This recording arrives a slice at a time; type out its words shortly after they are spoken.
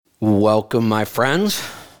Welcome, my friends.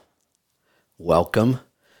 Welcome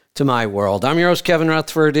to my world. I'm your host, Kevin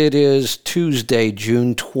Rutherford. It is Tuesday,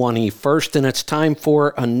 June 21st, and it's time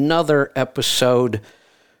for another episode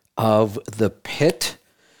of The Pit.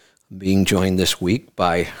 I'm being joined this week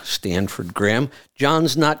by Stanford Graham.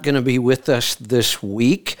 John's not going to be with us this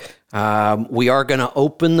week. We are going to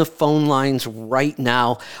open the phone lines right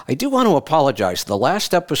now. I do want to apologize. The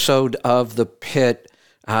last episode of The Pit,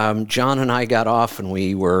 John and I got off and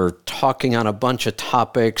we were talking on a bunch of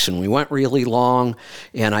topics and we went really long,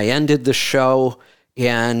 and I ended the show,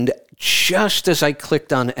 and just as I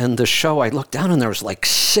clicked on end the show, I looked down and there was like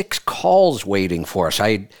 6 calls waiting for us.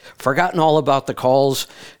 I'd forgotten all about the calls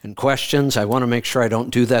and questions. I want to make sure I don't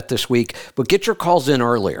do that this week, but get your calls in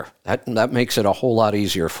earlier. That makes it a whole lot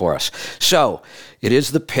easier for us. So it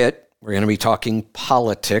is The Pit. We're going to be talking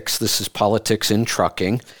politics. This is Politics in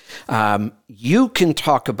Trucking. You can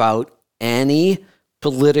talk about any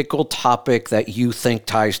political topic that you think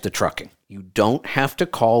ties to trucking. You don't have to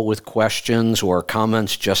call with questions or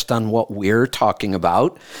comments just on what we're talking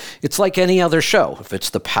about. It's like any other show. If it's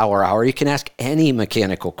the Power Hour, you can ask any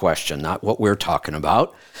mechanical question, not what we're talking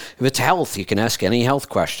about. If it's health, you can ask any health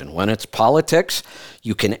question. When it's politics,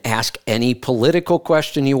 you can ask any political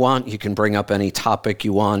question you want. You can bring up any topic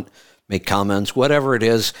you want, make comments, whatever it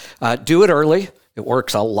is. Do it early. It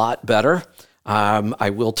works a lot better. I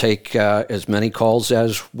will take as many calls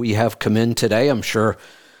as we have come in today. I'm sure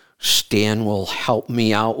Stan will help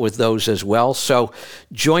me out with those as well. So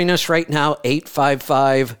join us right now,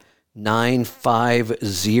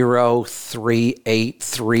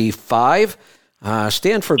 855-950-3835.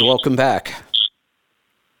 Stanford, welcome back.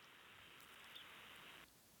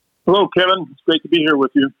 Hello, Kevin. It's great to be here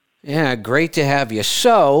with you. Yeah, great to have you.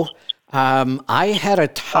 So I had a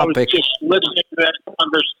topic. I was just listening to that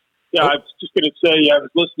conversation. Yeah, I was just going to say I was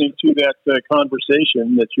listening to that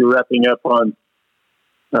conversation that you're wrapping up on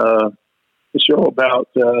the show about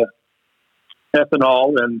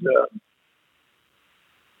ethanol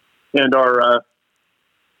and our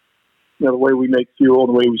the way we make fuel and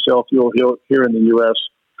the way we sell fuel here in the U.S.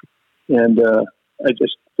 And I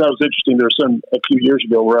just thought it was interesting. There was a few years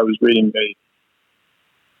ago where I was reading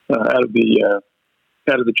out of the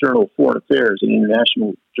Journal of Foreign Affairs, an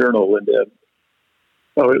international journal, and it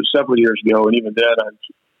was several years ago, and even then,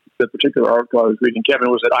 the particular article I was reading,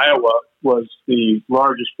 Kevin, was that Iowa was the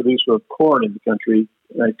largest producer of corn in the country.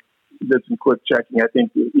 And I did some quick checking. I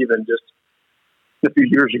think even just a few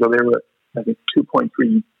years ago, they were,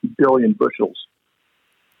 2.3 billion bushels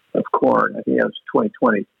of corn. I think that was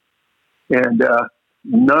 2020. And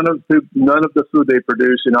none of the food they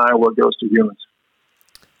produce in Iowa goes to humans.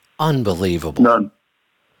 Unbelievable. None.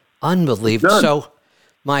 Unbelievable. None. So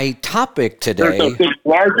my topic today, they're the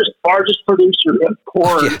largest producer of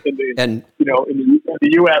corn in the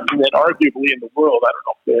U.S. and then arguably in the world. I don't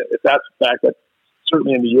know if that's a fact, but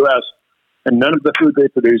certainly in the U.S. And none of the food they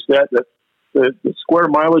produce, the square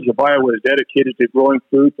mileage of Iowa is dedicated to growing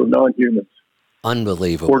food for non-humans.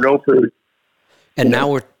 Unbelievable. Or no food. And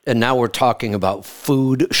now we're talking about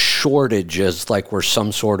food shortages, like we're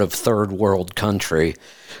some sort of third world country.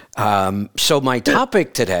 So my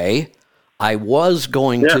topic today, I was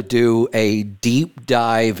going to do a deep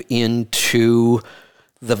dive into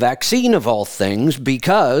the vaccine of all things,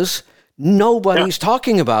 because nobody's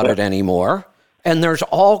talking about it anymore. And there's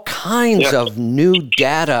all kinds of new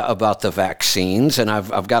data about the vaccines. And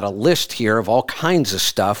I've got a list here of all kinds of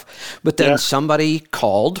stuff. But then somebody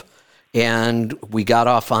called and we got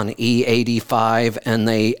off on E85, and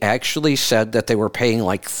they actually said that they were paying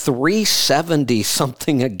like $3.70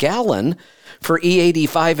 something a gallon for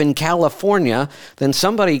E85 in California. Then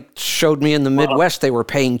somebody showed me in the Midwest they were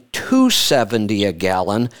paying $2.70 a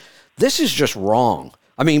gallon. This is just wrong.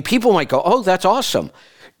 I mean, people might go, oh, that's awesome.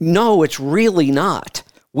 No, it's really not.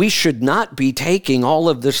 We should not be taking all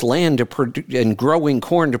of this land and growing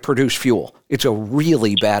corn to produce fuel. It's a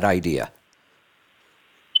really bad idea.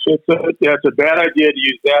 It's a bad idea to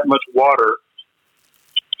use that much water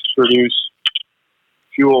to produce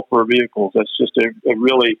fuel for vehicles. That's just a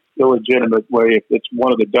really illegitimate way. It's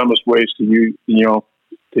one of the dumbest ways to use the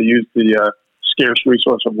scarce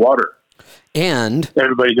resource of water. And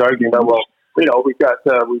everybody's arguing that, well,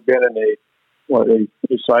 we've been in a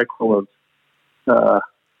cycle of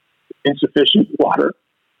insufficient water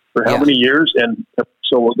for how many years, and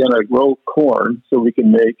so we're going to grow corn so we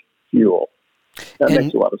can make fuel. That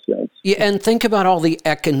makes a lot of sense. Yeah, and think about all the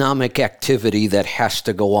economic activity that has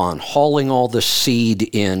to go on, hauling all the seed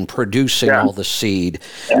in, producing all the seed,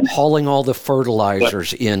 hauling all the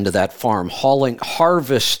fertilizers into that farm,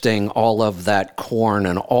 harvesting all of that corn,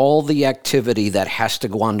 and all the activity that has to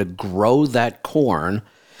go on to grow that corn.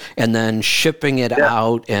 and then shipping it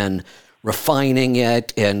out and refining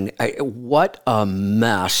it. And what a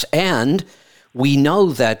mess. And we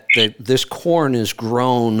know that this corn is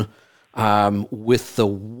grown with the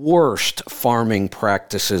worst farming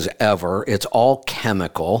practices ever. It's all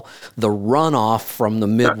chemical. The runoff from the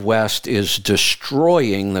Midwest is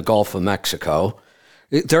destroying the Gulf of Mexico.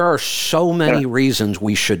 There are so many reasons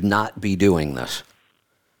we should not be doing this.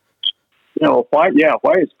 Why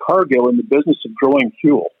is Cargill in the business of growing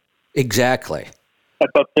fuel? Exactly. I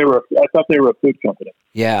thought they were a food company.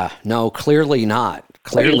 Yeah, no, clearly not.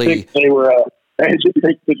 Clearly, I didn't think they were. I didn't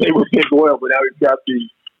think that they were big oil, but now we've got the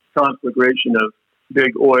conflagration of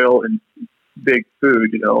big oil and big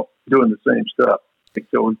food, doing the same stuff.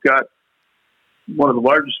 So we've got one of the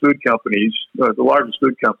largest food companies,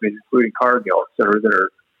 including Cargill, et cetera, that are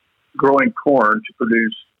growing corn to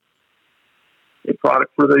produce a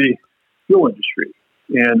product for the fuel industry.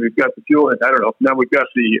 And we've got the fuel, now we've got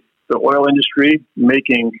the oil industry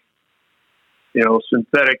making,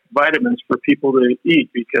 synthetic vitamins for people to eat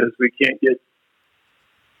because we can't get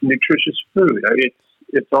nutritious food.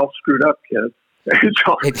 It's all screwed up, Kev.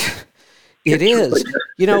 It is.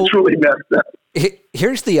 It's really messed up.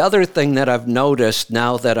 Here's the other thing that I've noticed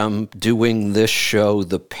now that I'm doing this show,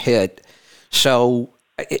 The Pit. So,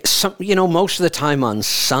 most of the time on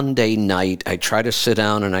Sunday night, I try to sit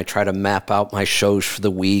down and I try to map out my shows for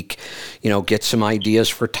the week, get some ideas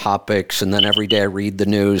for topics, and then every day I read the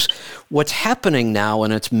news. What's happening now,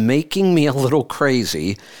 and it's making me a little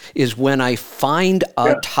crazy, is when I find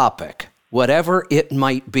a topic, whatever it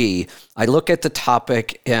might be, I look at the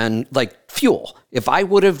topic and like fuel. If I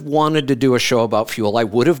would have wanted to do a show about fuel, I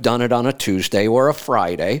would have done it on a Tuesday or a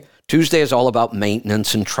Friday. Tuesday is all about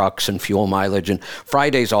maintenance and trucks and fuel mileage, and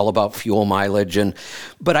Friday is all about fuel mileage.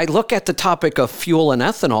 But I look at the topic of fuel and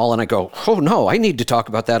ethanol and I go, oh no, I need to talk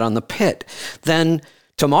about that on The Pit. Then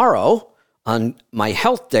tomorrow, on my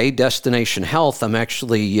health day, Destination Health, I'm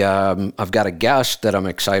actually, I've got a guest that I'm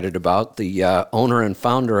excited about. The owner and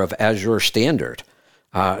founder of Azure Standard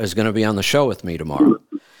is going to be on the show with me tomorrow.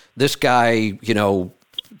 This guy,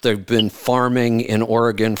 they've been farming in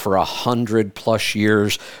Oregon for 100+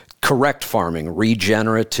 years, correct farming,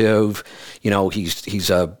 regenerative.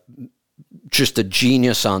 He's just a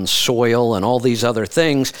genius on soil and all these other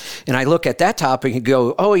things. And I look at that topic and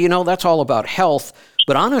go, oh, that's all about health.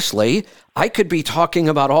 But honestly, I could be talking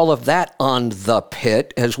about all of that on The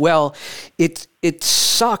Pit as well. It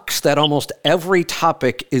sucks that almost every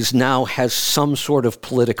topic has some sort of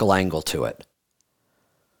political angle to it.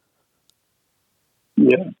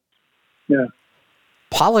 Yeah.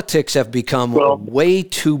 Politics have become way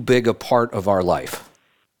too big a part of our life.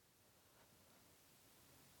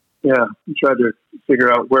 Yeah, we tried to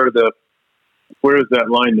figure out where is that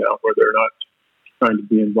line now where they're not trying to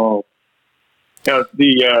be involved.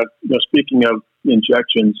 Speaking of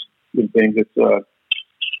injections and things, it's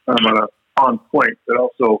on point, but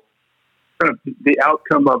also kind of the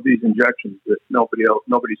outcome of these injections that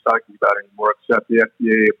nobody's talking about anymore, except the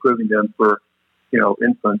FDA approving them for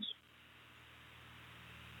infants.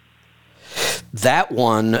 That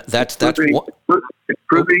one,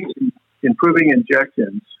 improving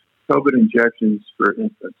injections, COVID injections for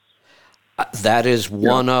infants. That is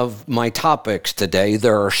one of my topics today.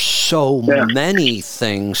 There are so many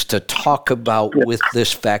things to talk about with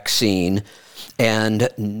this vaccine, and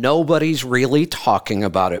nobody's really talking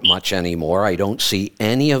about it much anymore. I don't see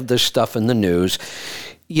any of this stuff in the news.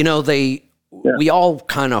 We all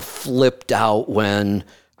kind of flipped out when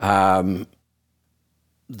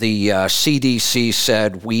the CDC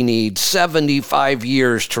said we need 75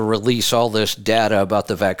 years to release all this data about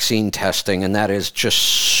the vaccine testing, and that is just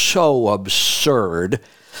so absurd.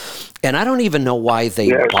 And I don't even know why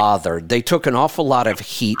they bothered. They took an awful lot of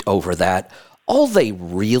heat over that. All they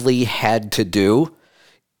really had to do,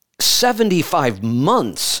 75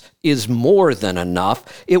 months is more than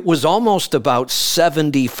enough. It was almost about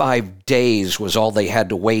 75 days was all they had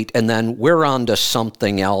to wait, and then we're on to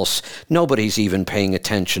something else. Nobody's even paying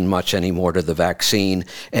attention much anymore to the vaccine,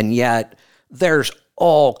 and yet there's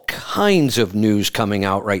all kinds of news coming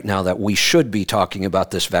out right now that we should be talking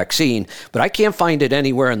about this vaccine, but I can't find it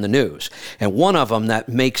anywhere in the news. And one of them that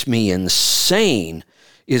makes me insane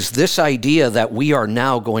is this idea that we are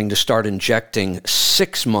now going to start injecting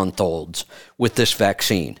 6-month-olds with this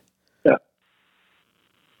vaccine.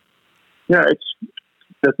 Yeah, it's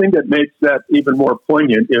the thing that makes that even more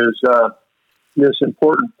poignant is this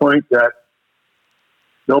important point that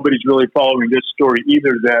nobody's really following this story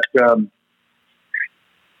either, that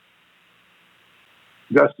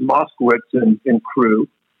Gus Moskowitz and crew,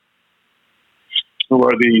 who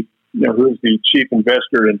is the chief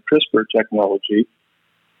investor in CRISPR technology,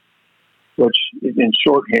 which in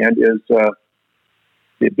shorthand is the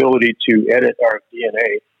ability to edit our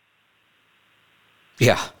DNA.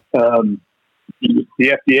 Yeah. The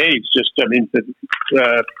FDA is just,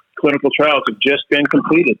 the clinical trials have just been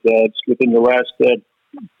completed. It's within the last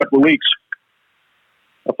couple of weeks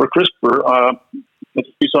for CRISPR. It's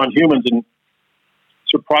based on humans, and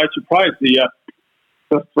surprise,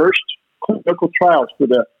 the first clinical trials for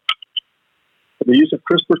the use of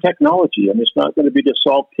CRISPR technology. It's not going to be to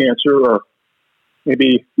solve cancer or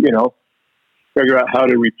maybe, figure out how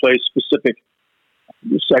to replace specific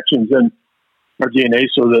sections in our DNA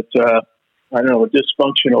so that, a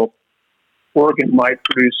dysfunctional organ might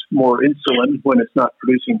produce more insulin when it's not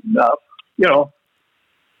producing enough.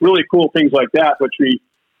 Really cool things like that, which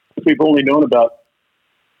we've only known about.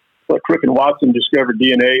 What Crick and Watson discovered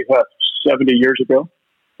DNA 70 years ago,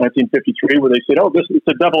 1953, where they said, it's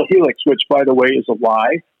a double helix, which, by the way, is a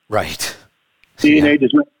lie. Right. DNA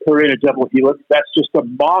does not occur in a double helix. That's just a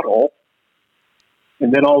model.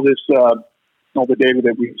 And then all this, all the data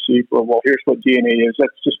that we see for, here's what DNA is.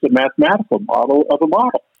 That's just a mathematical model of a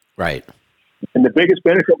model. Right. And the biggest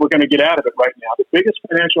benefit we're going to get out of it right now, the biggest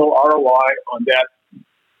financial ROI on that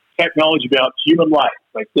technology about human life,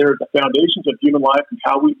 like they're the foundations of human life and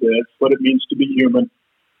how we live, what it means to be human.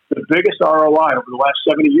 The biggest ROI over the last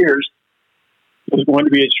 70 years is going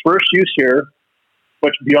to be its first use here,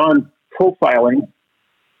 but beyond profiling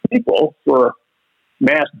people for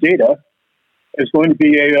mass data, is going to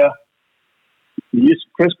be the use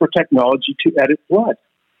of CRISPR technology to edit blood.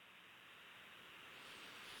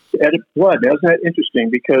 To edit blood. Now, isn't that interesting?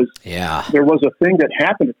 Because there was a thing that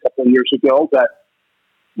happened a couple of years ago that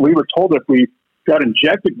we were told if we got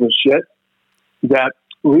injected with shit, that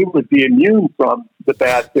we would be immune from the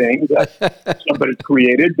bad thing that somebody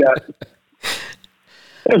created.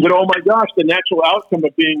 And oh my gosh, the natural outcome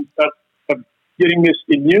of being of getting this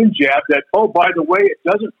immune jab. That by the way, it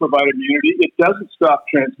doesn't provide immunity. It doesn't stop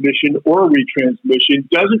transmission or retransmission.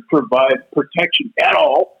 Doesn't provide protection at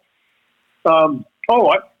all.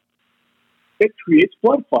 It creates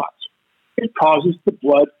blood clots. It causes the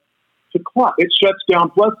blood to clot. It shuts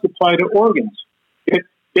down blood supply to organs.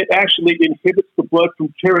 It actually inhibits the blood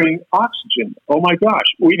from carrying oxygen. Oh my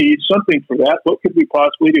gosh, we need something for that. What could we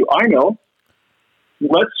possibly do? I know.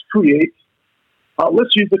 Let's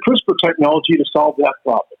use the CRISPR technology to solve that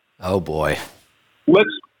problem. Oh boy. Let's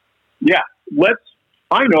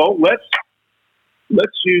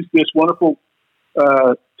use this wonderful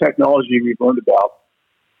technology we've learned about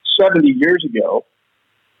 70 years ago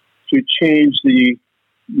to change the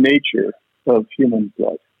nature of human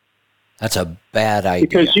blood. That's a bad idea.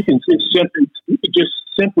 Because you can just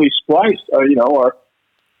simply splice, our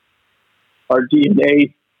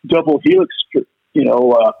DNA double helix,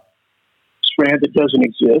 strand that doesn't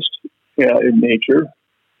exist in nature.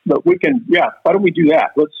 But we can, why don't we do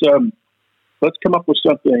that? Let's come up with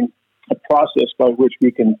something, a process by which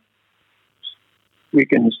we can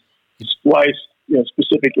splice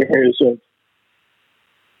specific areas of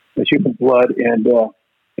the human blood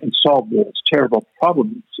and solve this terrible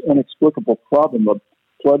problem, this inexplicable problem of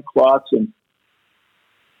blood clots and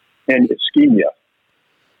ischemia,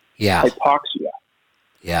 hypoxia.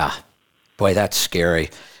 Yeah, boy, that's scary.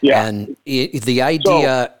 Yeah, and the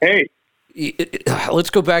idea. So, let's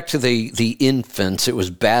go back to the infants. It was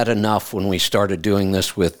bad enough when we started doing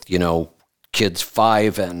this with kids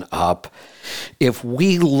 5 and up. If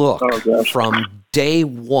we look from day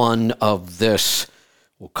one of this,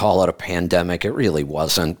 we'll call it a pandemic. It really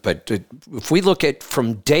wasn't. But if we look at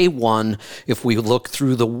from day one, if we look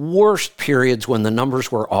through the worst periods when the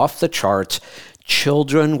numbers were off the charts,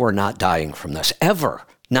 children were not dying from this ever.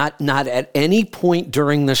 Not at any point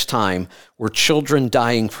during this time were children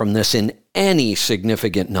dying from this in any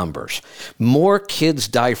significant numbers. More kids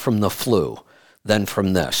die from the flu than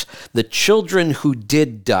from this. The children who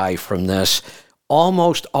did die from this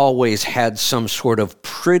almost always had some sort of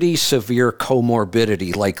pretty severe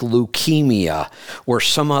comorbidity like leukemia or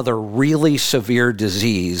some other really severe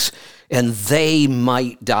disease, and they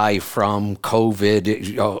might die from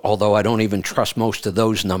COVID, although I don't even trust most of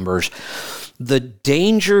those numbers. The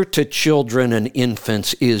danger to children and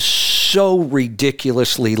infants is so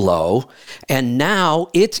ridiculously low, and now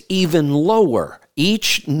it's even lower.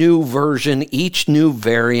 Each new version, each new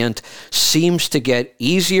variant seems to get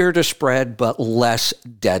easier to spread but less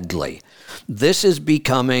deadly. This is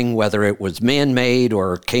becoming, whether it was man-made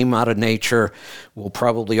or came out of nature, we'll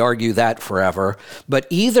probably argue that forever, but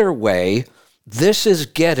either way, this is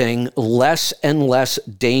getting less and less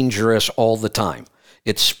dangerous all the time.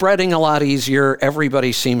 It's spreading a lot easier.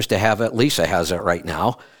 Everybody seems to have it. Lisa has it right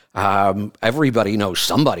now. Everybody knows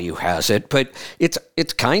somebody who has it, but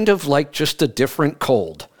it's kind of like just a different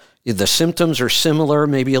cold. The symptoms are similar,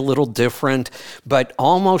 maybe a little different, but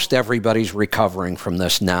almost everybody's recovering from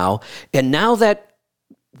this now. And now that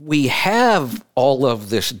we have all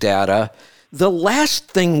of this data, the last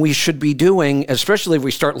thing we should be doing, especially if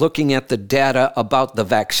we start looking at the data about the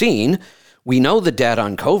vaccine, we know the data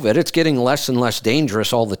on COVID, it's getting less and less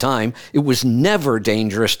dangerous all the time. It was never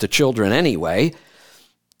dangerous to children anyway.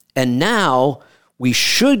 And now we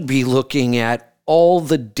should be looking at all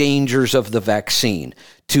the dangers of the vaccine.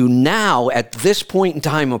 To now, at this point in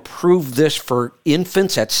time, approve this for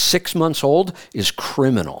infants at 6 months old is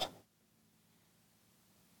criminal.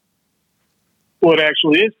 Well, it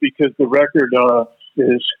actually is, because the record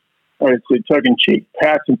is, I'd say, tongue-in-cheek,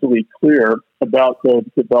 patently clear about the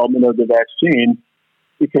development of the vaccine,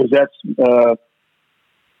 because that's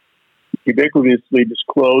ubiquitously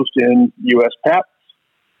disclosed in U.S. patents.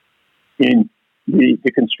 In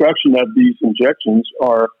the construction of these injections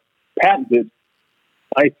are patented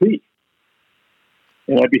IP.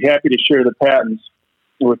 And I'd be happy to share the patents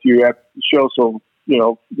with you after the show, so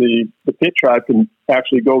the Pitt tribe can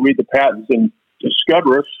actually go read the patents and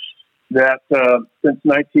discover that since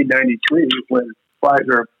 1993, when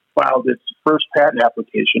Pfizer filed its first patent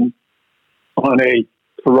application on a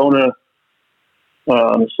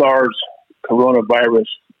SARS coronavirus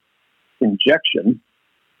injection,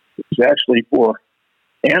 it was actually for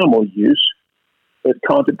animal use, but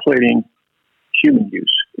contemplating human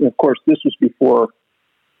use. And of course, this was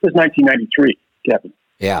 1993, Kevin.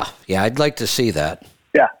 Yeah, I'd like to see that.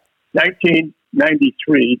 Yeah,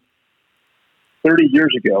 1993, 30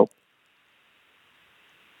 years ago.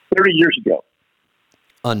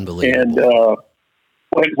 Unbelievable. And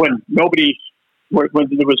when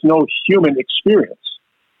there was no human experience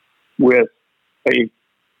with a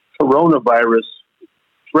coronavirus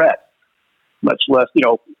threat, much less,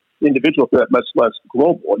 individual threat, much less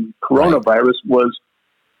global. And coronavirus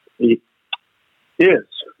is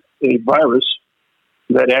a virus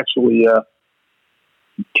that actually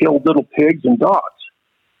killed little pigs and dogs.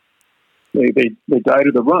 They died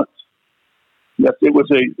of the runs. Yes, it was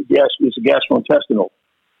a gastrointestinal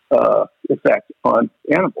effect on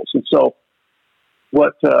animals. And so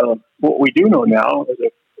what we do know now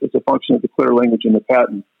is a function of the clear language in the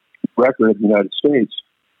patent record of the United States,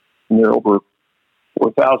 and there are over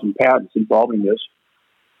 4,000 patents involving this,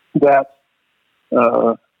 that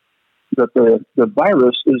the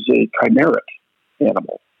virus is a chimeric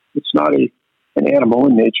animal. It's not an animal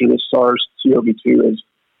in nature. This SARS-CoV-2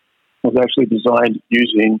 was actually designed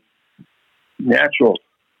using natural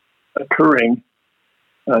occurring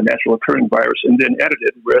virus and then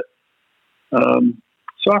edited with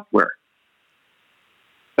software.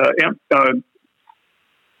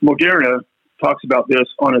 Moderna talks about this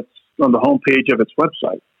on the homepage of its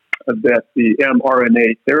website, that the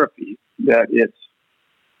mRNA therapy that its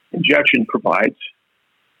injection provides,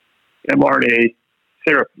 mRNA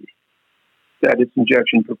therapy that its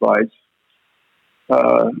injection provides,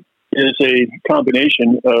 is a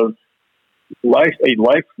combination of a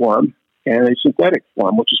life form and a synthetic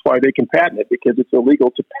form, which is why they can patent it, because it's illegal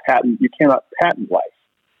to patent. You cannot patent life.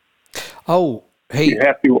 Oh, hey! You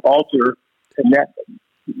have to alter, and that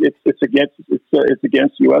it's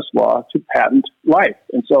against U.S. law to patent life.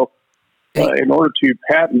 And so, in order to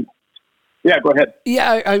patent, go ahead.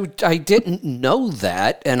 Yeah, I didn't know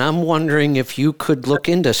that, and I'm wondering if you could look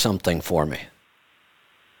into something for me.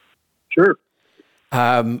 Sure.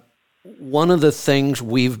 One of the things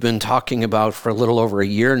we've been talking about for a little over a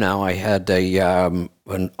year now, I had an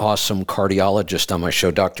awesome cardiologist on my show,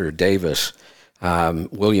 Dr. Davis.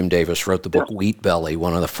 William Davis wrote the book Wheat Belly,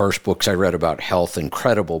 one of the first books I read about health.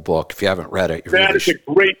 Incredible book. If you haven't read it, that is a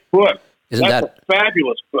great book. That's a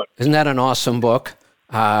fabulous book. Isn't that an awesome book?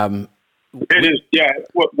 It is, yeah.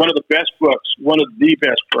 One of the best books, one of the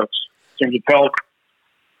best books in terms of health.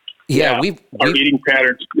 Yeah, our eating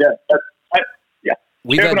patterns. Yeah.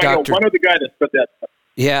 We've had one other guy that put that.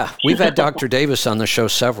 Yeah, we've had Dr. Davis on the show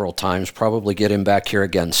several times, probably get him back here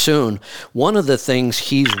again soon. One of the things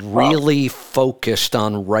he's really focused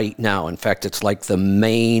on right now, in fact, it's like the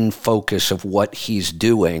main focus of what he's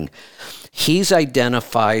doing, he's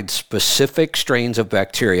identified specific strains of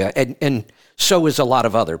bacteria, and so is a lot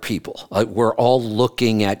of other people. We're all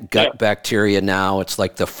looking at gut bacteria now. It's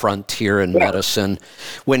like the frontier in medicine.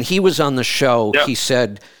 When he was on the show, he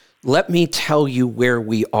said, "Let me tell you where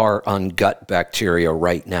we are on gut bacteria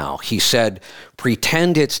right now." He said,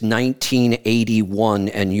 pretend it's 1981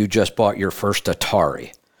 and you just bought your first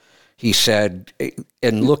Atari. He said,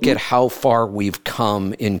 and look at how far we've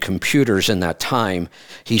come in computers in that time.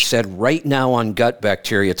 He said, right now on gut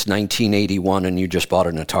bacteria, it's 1981 and you just bought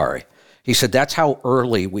an Atari. He said, that's how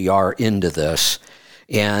early we are into this.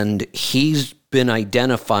 And he's been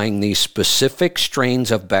identifying these specific strains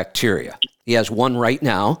of bacteria. He has one right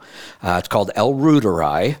now. It's called L.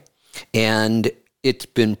 reuteri. And it's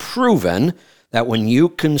been proven that when you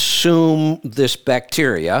consume this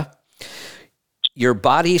bacteria, your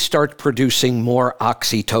body starts producing more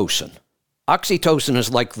oxytocin. Oxytocin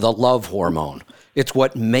is like the love hormone. It's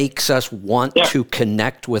what makes us want to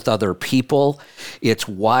connect with other people. It's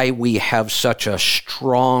why we have such a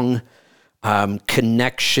strong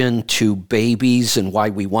connection to babies and why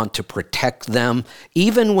we want to protect them.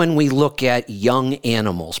 Even when we look at young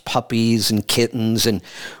animals, puppies and kittens, and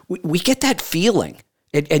we get that feeling.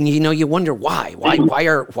 And you know, you wonder why.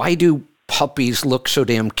 Why do puppies look so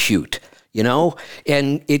damn cute? You know,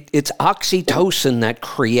 and it's oxytocin that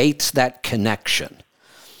creates that connection.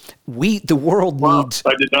 The world needs.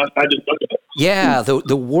 I did not look at it. Yeah,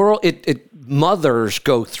 the world. Mothers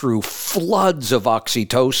go through floods of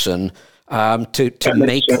oxytocin to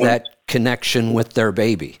make that connection with their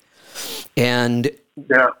baby, and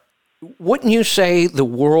wouldn't you say the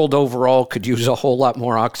world overall could use a whole lot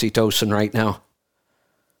more oxytocin right now?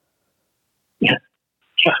 Yeah.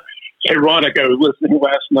 Ironic. I was listening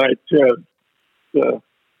last night to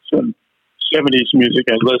some 70s music.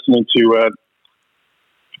 I was listening to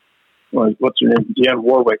what's her name? Dionne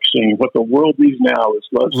Warwick singing "What the World Needs Now Is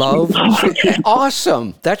Love."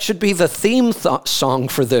 Awesome. That should be the theme song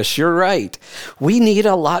for this. You're right. We need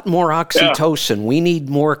a lot more oxytocin. Yeah. We need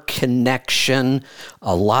more connection,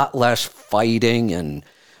 a lot less fighting.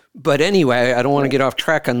 But anyway, I don't want to get off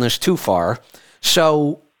track on this too far.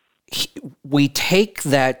 So we take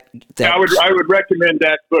that. I would recommend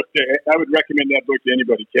that book. I would recommend that book to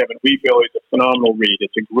anybody. Kevin Weeville is a phenomenal read.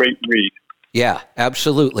 It's a great read. Yeah,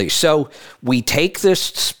 absolutely. So we take this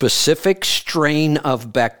specific strain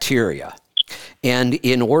of bacteria, and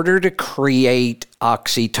in order to create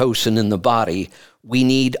oxytocin in the body, we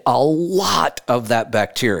need a lot of that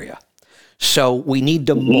bacteria. So we need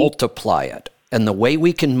to multiply it. And the way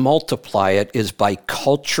we can multiply it is by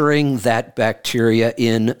culturing that bacteria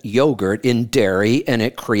in yogurt, in dairy, and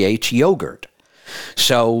it creates yogurt.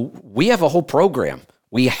 So we have a whole program.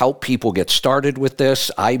 We help people get started with this.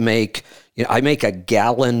 I make a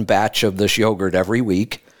gallon batch of this yogurt every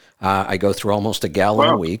week. I go through almost a gallon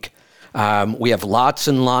a week. We have lots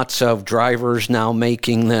and lots of drivers now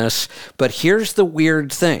making this. But here's the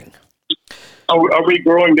weird thing. Are we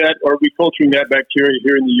growing that? Are we culturing that bacteria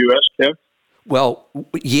here in the U.S., Kev? Well,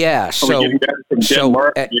 yeah. So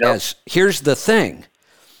here's the thing.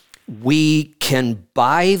 We can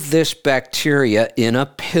buy this bacteria in a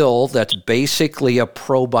pill that's basically a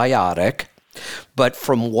probiotic. But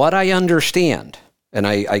from what I understand, and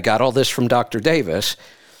I got all this from Dr. Davis,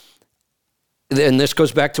 and this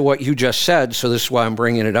goes back to what you just said, so this is why I'm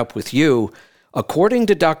bringing it up with you. According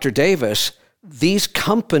to Dr. Davis, these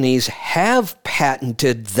companies have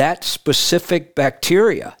patented that specific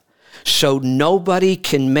bacteria. So nobody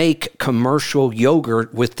can make commercial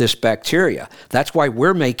yogurt with this bacteria. That's why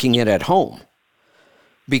we're making it at home.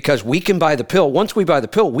 Because we can buy the pill. Once we buy the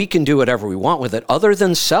pill, we can do whatever we want with it other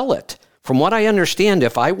than sell it. From what I understand,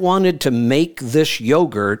 if I wanted to make this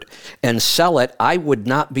yogurt and sell it, I would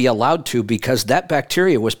not be allowed to because that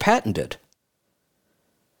bacteria was patented.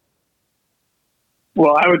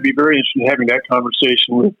 Well, I would be very interested in having that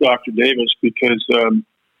conversation with Dr. Davis because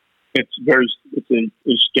it's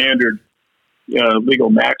a standard legal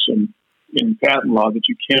maxim in patent law that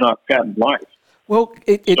you cannot patent life. Well, so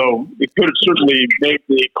it could have certainly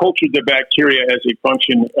cultured the bacteria as a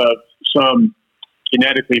function of some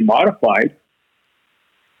genetically modified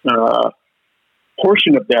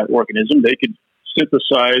portion of that organism. They could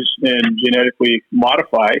synthesize and genetically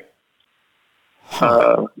modify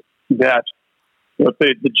that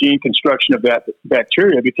the gene construction of that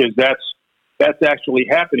bacteria, because that's actually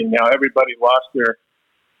happening now. Everybody lost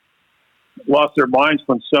their minds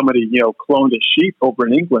when somebody cloned a sheep over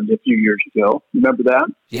in England a few years ago. Remember that?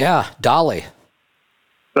 Yeah, Dolly.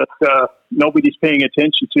 But nobody's paying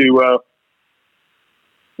attention to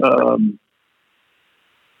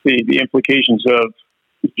the implications of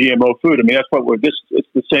GMO food. I mean, that's what it's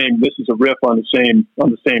the same. This is a riff on the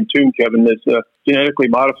same tune, Kevin. It's genetically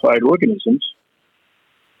modified organisms.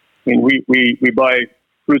 I mean, we buy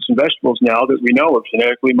fruits and vegetables now that we know are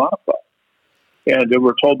genetically modified. And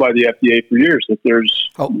we're told by the FDA for years that there's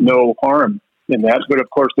no harm in that. But, of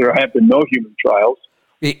course, there have been no human trials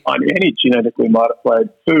on any genetically modified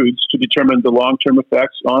foods to determine the long-term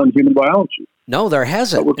effects on human biology. No, there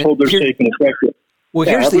hasn't. But we're told they're safe and effective. Well,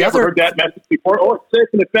 here's the other. We've heard that message before. Oh, it's safe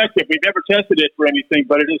and effective. We've never tested it for anything,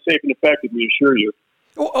 but it is safe and effective, we assure you.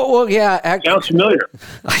 Well, yeah. Sounds familiar.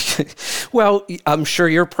 Well, I'm sure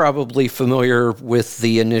you're probably familiar with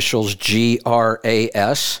the initials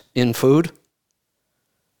GRAS in food.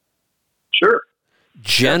 Sure.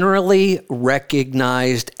 Generally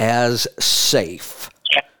recognized as safe.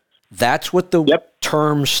 That's what the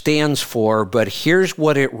term stands for, but here's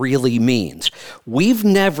what it really means. We've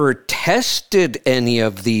never tested any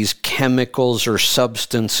of these chemicals or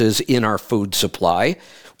substances in our food supply.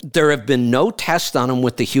 There have been no tests on them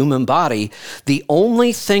with the human body. The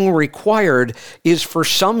only thing required is for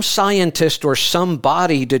some scientist or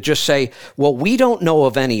somebody to just say, well, we don't know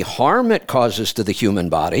of any harm it causes to the human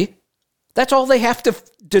body. That's all they have to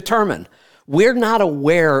determine. We're not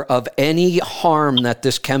aware of any harm that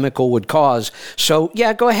this chemical would cause. So,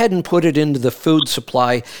 yeah, go ahead and put it into the food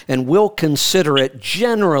supply, and we'll consider it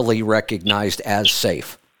generally recognized as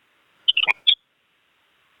safe.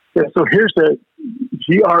 Yeah, so here's the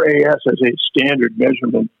GRAS as a standard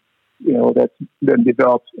measurement, that's been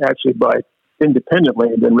developed actually independently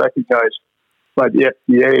and been recognized by the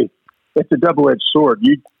FDA. It's a double-edged sword.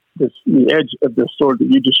 The edge of the sword that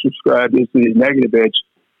you just described is the negative edge.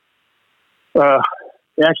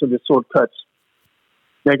 Actually, the sword cuts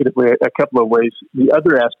negatively a couple of ways. The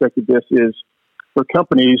other aspect of this is for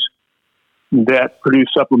companies that produce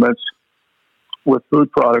supplements with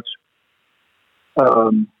food products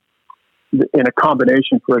in a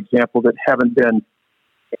combination, for example, that haven't been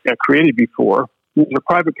created before. These are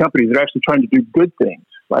private companies that are actually trying to do good things,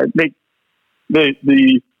 right? Make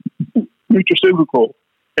the nutraceutical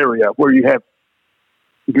area where you have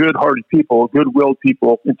good-hearted people, good-willed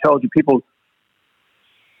people, intelligent people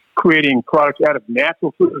creating products out of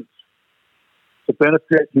natural foods to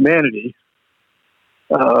benefit humanity.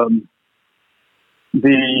 The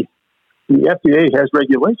FDA has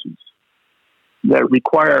regulations that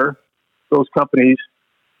require those companies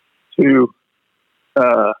to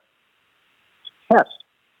test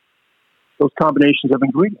those combinations of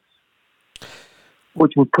ingredients,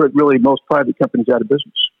 which would put really most private companies out of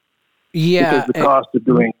business. Yeah, because the cost of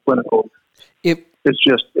doing clinical is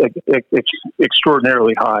just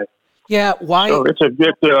extraordinarily high. Yeah, why? So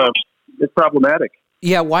it's problematic.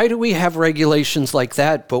 Yeah, why do we have regulations like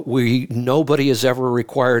that, but nobody is ever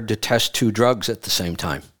required to test two drugs at the same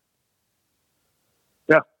time?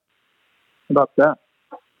 Yeah, about that.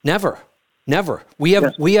 Never. We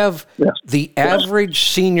have the average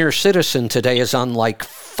senior citizen today is on like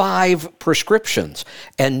 5 prescriptions,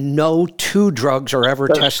 and no 2 drugs are ever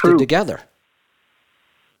tested together.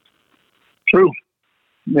 True.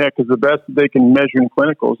 Yeah, because the best they can measure in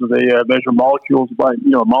clinicals is they measure molecules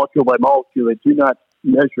molecule by molecule. They do not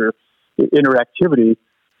measure the interactivity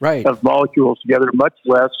of molecules together, much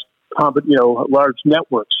less large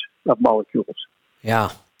networks of molecules.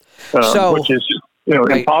 Yeah. Which is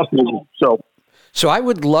impossible. So I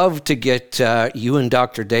would love to get you and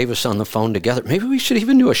Dr. Davis on the phone together. Maybe we should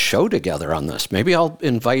even do a show together on this. Maybe I'll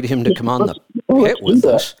invite him to come on the pit with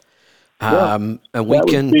us. And we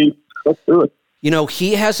can... Let's do it.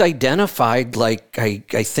 He has identified, I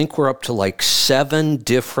think we're up to 7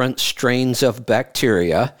 different strains of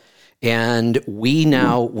bacteria. And we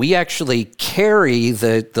actually carry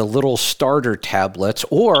the little starter tablets,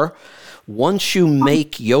 or once you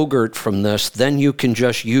make yogurt from this, then you can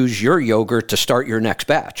just use your yogurt to start your next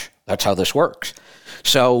batch. That's how this works.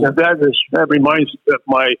 So that reminds me of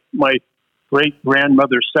my great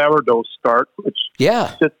grandmother's sourdough start, which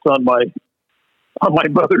sits on my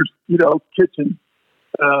mother's kitchen,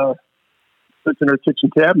 sits in her kitchen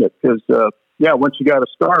cabinet because once you got a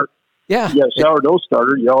start, you got a sourdough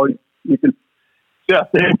starter. You can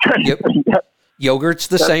yogurt's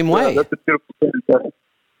the same way. That's a beautiful thing.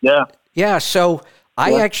 Yeah. So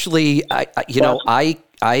I actually,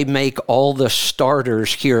 I make all the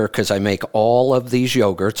starters here because I make all of these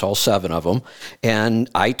yogurts, all 7 of them. And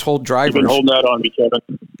I told drivers, you've been holding that on me, Kevin.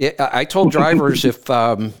 I told drivers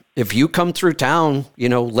if you come through town,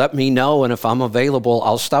 let me know, and if I'm available,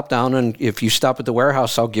 I'll stop down. And if you stop at the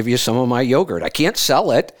warehouse, I'll give you some of my yogurt. I can't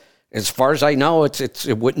sell it. As far as I know,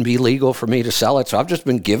 it wouldn't be legal for me to sell it, so I've just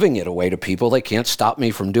been giving it away to people. They can't stop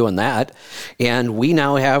me from doing that. And we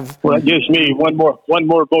now have... Well, that gives me one more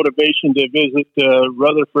motivation to visit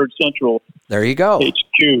Rutherford Central. There you go.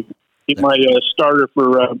 HQ. Get my starter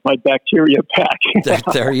for my bacteria pack.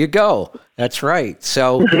 There you go. That's right.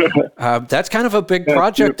 So that's kind of a big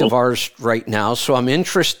project of ours right now. So I'm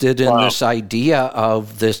interested in this idea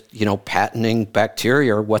of this, patenting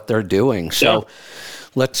bacteria or what they're doing. So...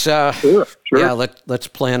 Let's Sure. yeah, let's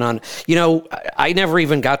plan on. I never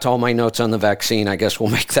even got to all my notes on the vaccine. I guess we'll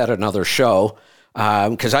make that another show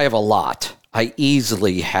because I have a lot. I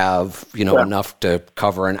easily have enough to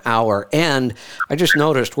cover an hour, and I just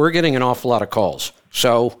noticed we're getting an awful lot of calls.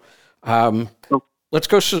 So let's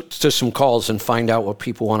go to some calls and find out what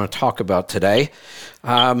people want to talk about today.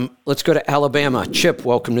 Let's go to Alabama. Chip,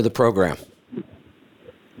 welcome to the program.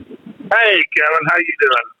 Hey, Kevin, how you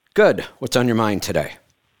doing? Good. What's on your mind today?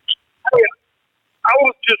 I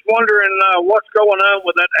was just wondering what's going on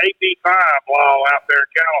with that AB5 law out there in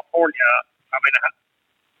California. I mean,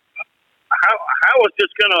 how is this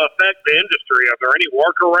going to affect the industry? Are there any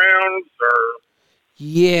workarounds or?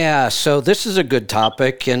 Yeah, so this is a good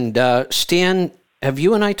topic. And Stan, have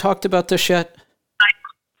you and I talked about this yet?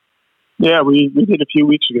 Yeah, we did a few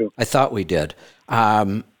weeks ago. I thought we did.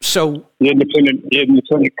 So the independent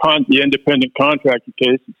contractor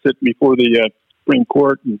case is sitting before the Supreme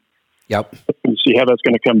Court, and yep, we'll see how that's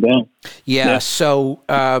going to come down. Yeah. So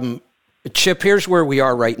Chip, here's where we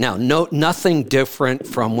are right now. No, nothing different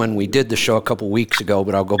from when we did the show a couple weeks ago,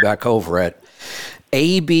 but I'll go back over it.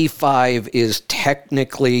 AB5 is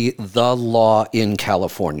technically the law in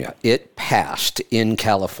California. It passed in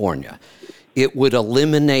California. It would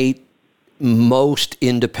eliminate most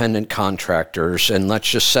independent contractors, and let's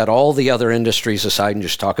just set all the other industries aside and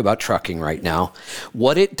just talk about trucking right now.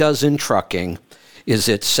 What it does in trucking is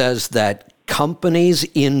it says that companies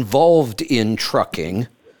involved in trucking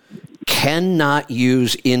cannot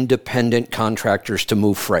use independent contractors to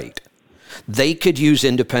move freight. They could use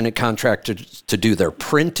independent contractors to do their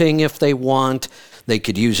printing if they want. They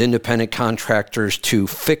could use independent contractors to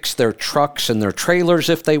fix their trucks and their trailers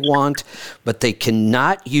if they want, but they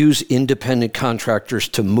cannot use independent contractors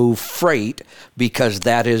to move freight because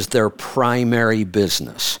that is their primary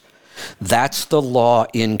business. That's the law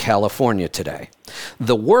in California today.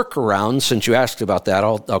 The workaround, since you asked about that,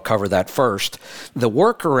 I'll cover that first. The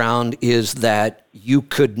workaround is that you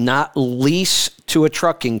could not lease to a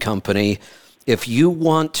trucking company. If you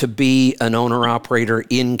want to be an owner-operator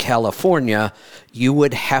in California, you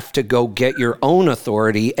would have to go get your own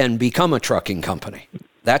authority and become a trucking company.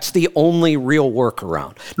 That's the only real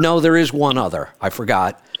workaround. No, there is one other. I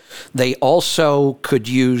forgot. They also could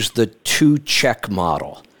use the two-check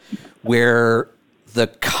model, where the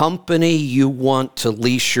company you want to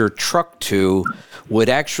lease your truck to would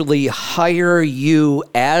actually hire you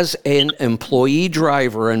as an employee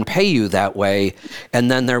driver and pay you that way. And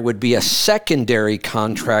then there would be a secondary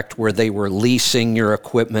contract where they were leasing your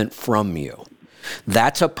equipment from you.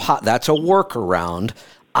 That's a workaround.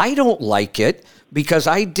 I don't like it because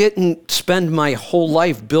I didn't spend my whole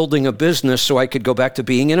life building a business so I could go back to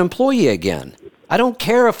being an employee again. I don't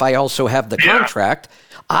care if I also have the contract.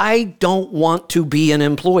 I don't want to be an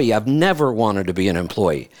employee. I've never wanted to be an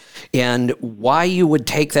employee. And why you would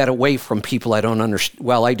take that away from people, I don't understand.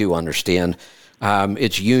 Well, I do understand.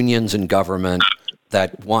 It's unions and government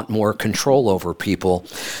that want more control over people.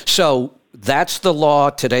 So that's the law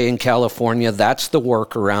today in California. That's the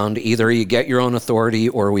workaround. Either you get your own authority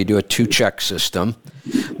or we do a two-check system.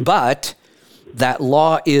 But that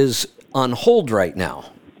law is on hold right now,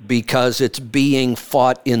 because it's being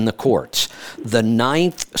fought in the courts. The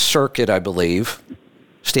Ninth Circuit, I believe.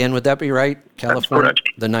 Stan, would that be right? California? That's correct.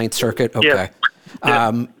 The Ninth Circuit? Okay.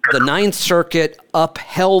 Yeah. The Ninth Circuit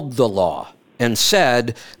upheld the law and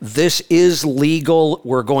said, this is legal,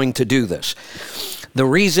 we're going to do this. The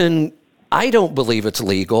reason I don't believe it's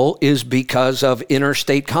legal is because of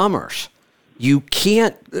interstate commerce. You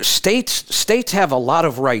can't, states have a lot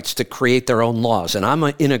of rights to create their own laws, and I'm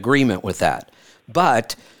in agreement with that.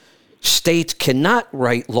 But states cannot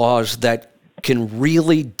write laws that can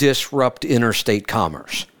really disrupt interstate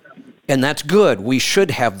commerce. And that's good. We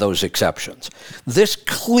should have those exceptions. This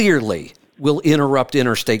clearly will interrupt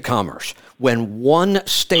interstate commerce. When one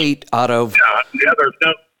state out of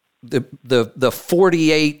the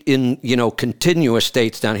 48 in contiguous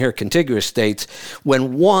states down here, contiguous states,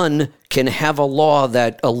 when one can have a law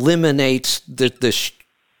that eliminates this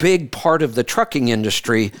big part of the trucking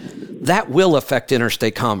industry, that will affect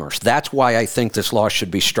interstate commerce. That's why I think this law should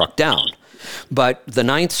be struck down. But the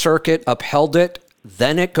Ninth Circuit upheld it.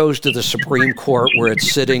 Then it goes to the Supreme Court, where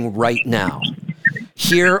it's sitting right now.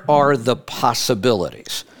 Here are the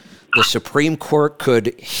possibilities. The Supreme Court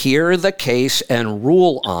could hear the case and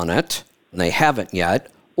rule on it, and they haven't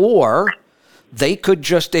yet, or they could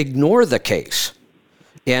just ignore the case.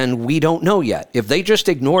 And we don't know yet. If they just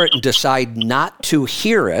ignore it and decide not to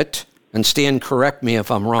hear it, and Stan, correct me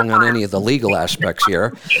if I'm wrong on any of the legal aspects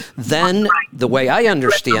here, then the way I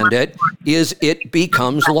understand it is it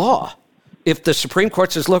becomes law. If the Supreme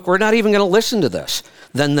Court says, look, we're not even going to listen to this,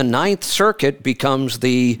 then the Ninth Circuit becomes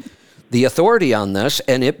the authority on this,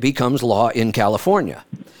 and it becomes law in California.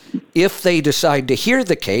 If they decide to hear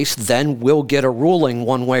the case, then we'll get a ruling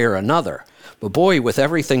one way or another. But boy, with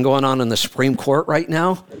everything going on in the Supreme Court right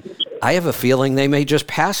now, I have a feeling they may just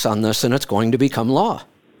pass on this and it's going to become law.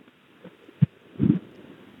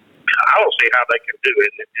 I don't see how they can do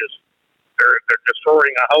it. They're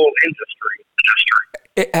destroying a whole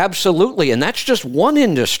industry. Absolutely, and that's just one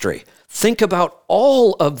industry. Think about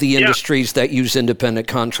all of the industries that use independent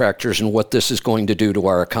contractors and what this is going to do to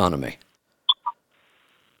our economy.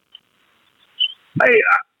 Hey,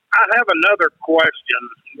 I have another question.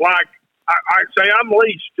 Like, I say I'm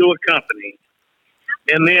leased to a company,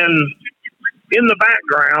 and then in the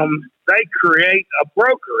background, they create a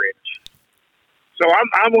brokerage. So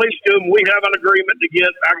I'm leased to them. We have an agreement to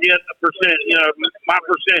I get a percent, my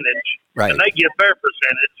percentage, right, and they get their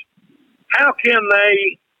percentage. How can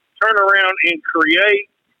they turn around and create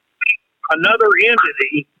another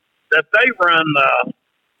entity that they run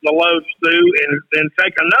the loads through and then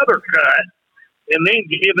take another cut and then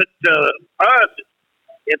give it to us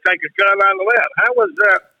and take a cut out of that? How is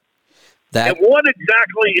that? And what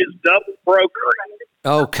exactly is double brokering?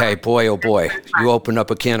 Okay, boy, oh boy. You opened up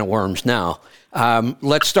a can of worms now.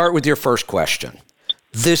 Let's start with your first question.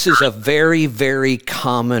 This is a very, very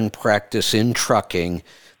common practice in trucking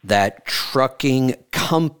that trucking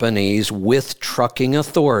companies with trucking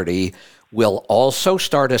authority will also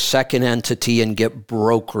start a second entity and get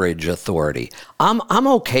brokerage authority. I'm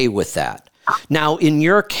okay with that. Now, in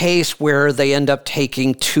your case where they end up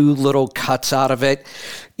taking too little cuts out of it,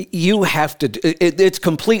 you have to, it's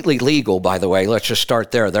completely legal, by the way. Let's just start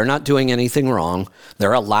there. They're not doing anything wrong.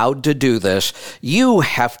 They're allowed to do this. You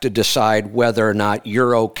have to decide whether or not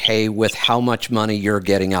you're okay with how much money you're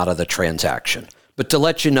getting out of the transaction. But to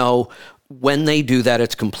let you know, when they do that,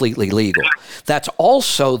 it's completely legal. That's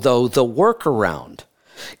also, though, the workaround.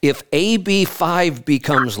 If AB 5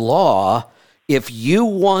 becomes law, if you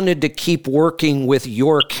wanted to keep working with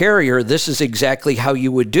your carrier, this is exactly how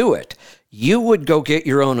you would do it. You would go get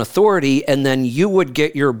your own authority, and then you would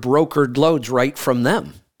get your brokered loads right from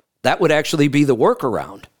them. That would actually be the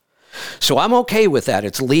workaround. So I'm okay with that.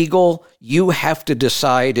 It's legal. You have to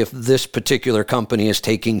decide if this particular company is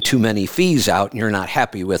taking too many fees out and you're not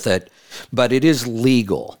happy with it, but it is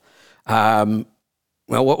legal. Well,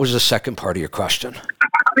 what was the second part of your question? How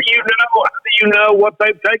do you know what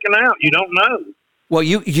they've taken out? You don't know. Well,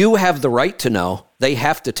 you have the right to know. They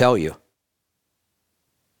have to tell you.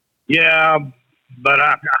 Yeah, but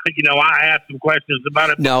I asked some questions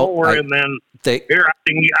about it before, and then here I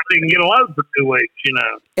can get a load for 2 weeks.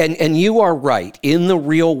 And you are right. In the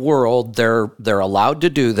real world, they're allowed to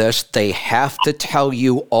do this. They have to tell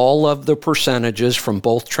you all of the percentages from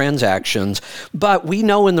both transactions. But we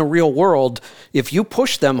know in the real world, if you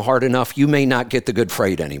push them hard enough, you may not get the good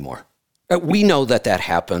freight anymore. We know that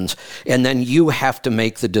happens, and then you have to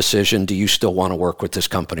make the decision, do you still want to work with this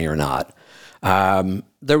company or not?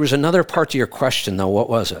 There was another part to your question, though. What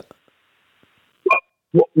was it?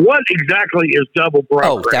 What exactly is double broker?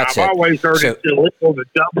 Oh, that's I've always heard it's illegal to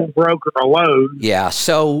double broker a load. Yeah,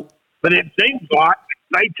 but it seems like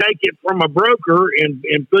they take it from a broker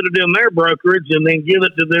and put it in their brokerage and then give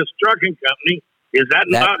it to this trucking company. Is that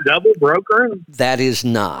not double brokering? That is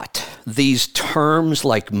not. These terms,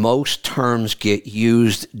 like most terms, get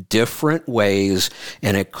used different ways,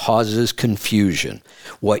 and it causes confusion.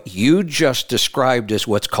 What you just described is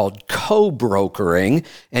what's called co-brokering,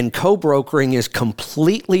 and co-brokering is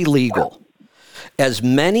completely legal. As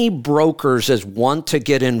many brokers as want to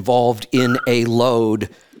get involved in a load,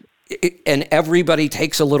 and everybody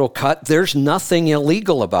takes a little cut, there's nothing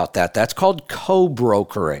illegal about that. That's called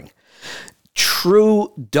co-brokering.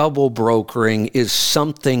 True double brokering is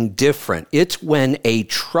something different. It's when a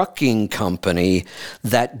trucking company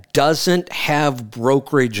that doesn't have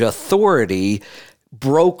brokerage authority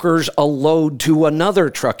brokers a load to another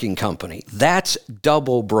trucking company. That's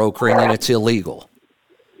double brokering, and it's illegal.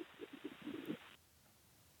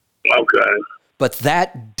 Okay. But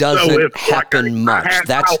that doesn't happen much.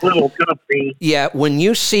 That's a little company. Yeah, when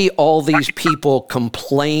you see all these people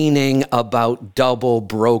complaining about double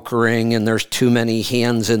brokering and there's too many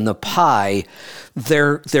hands in the pie,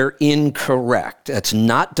 they're incorrect. It's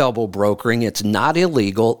not double brokering. It's not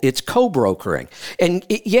illegal. It's co-brokering. And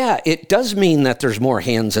it does mean that there's more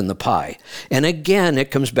hands in the pie. And again, it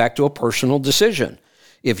comes back to a personal decision.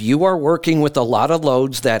 If you are working with a lot of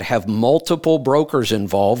loads that have multiple brokers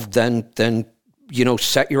involved, then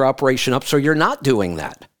set your operation up so you're not doing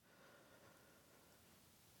that.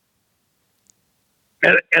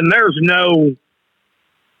 And there's no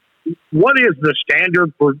what is the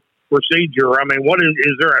standard procedure? I mean,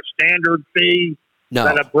 is there a standard fee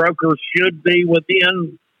that a broker should be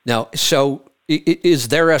within? No. So is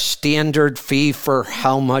there a standard fee for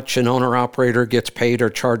how much an owner-operator gets paid or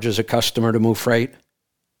charges a customer to move freight?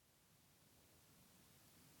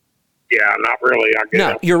 Yeah, not really. I guess.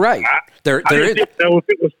 No, you're right. I didn't know if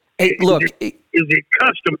it was. Hey, look, is it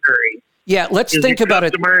customary? Yeah, let's think about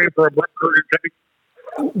it. Customary for a broker to take?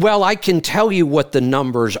 Well, I can tell you what the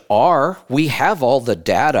numbers are. We have all the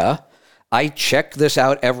data. I check this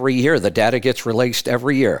out every year. The data gets released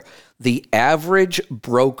every year. The average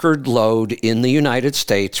brokered load in the United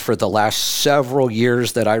States for the last several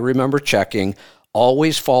years that I remember checking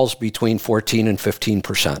always falls between 14 and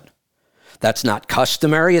 15%. That's not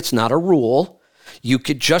customary. It's not a rule. You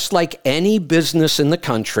could, just like any business in the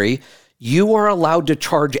country, you are allowed to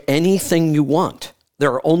charge anything you want.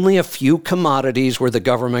 There are only a few commodities where the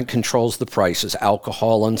government controls the prices,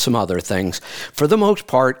 alcohol and some other things. For the most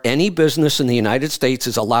part, any business in the United States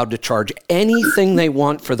is allowed to charge anything they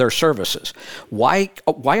want for their services. Why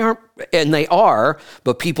aren't, and they are,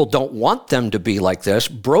 but people don't want them to be like this.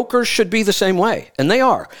 Brokers should be the same way, and they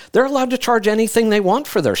are. They're allowed to charge anything they want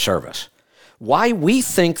for their service. Why we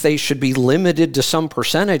think they should be limited to some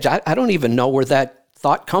percentage, I don't even know where that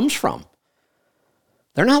thought comes from.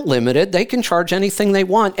 They're not limited. They can charge anything they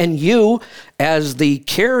want. And you, as the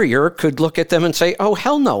carrier, could look at them and say, oh,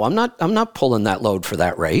 hell no, I'm not pulling that load for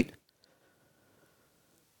that rate.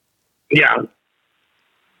 Yeah.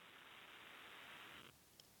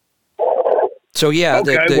 So yeah,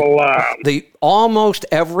 okay, the almost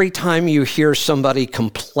every time you hear somebody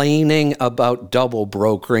complaining about double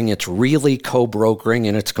brokering, it's really co-brokering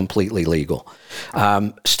and it's completely legal.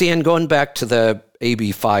 Stan, going back to the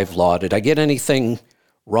AB5 law, did I get anything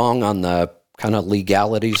wrong on the kind of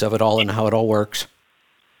legalities of it all and how it all works?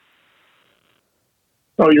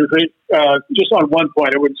 Oh, you're great. Just on one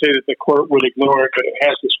point, I wouldn't say that the court would ignore it, but it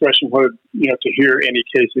has discretion whether, to hear any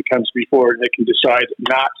case that comes before it, and it can decide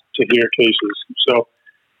not to hear cases. So,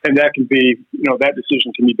 and that can be, that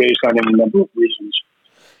decision can be based on any number of reasons.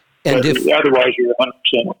 And otherwise, you're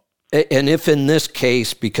 100%. And if in this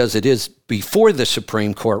case, because it is before the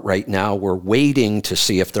Supreme Court right now, we're waiting to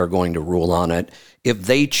see if they're going to rule on it. If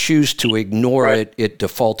they choose to ignore it, it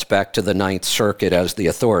defaults back to the Ninth Circuit as the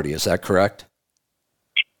authority. Is that correct?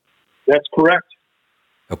 That's correct.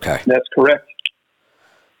 Okay. That's correct.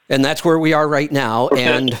 And that's where we are right now. Okay.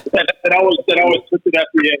 And that always puts it at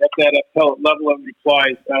that appellate level and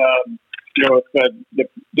replies, if the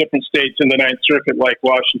different states in the Ninth Circuit, like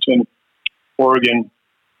Washington, Oregon,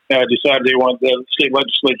 decide the state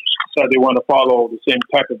legislatures decide they want to follow the same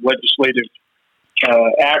type of legislative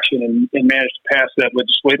action and manage to pass that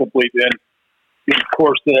legislatively, then of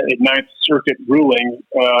course the Ninth Circuit ruling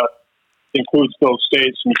includes those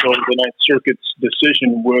states, and so the Ninth Circuit's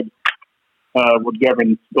decision would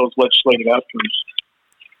govern those legislative outcomes.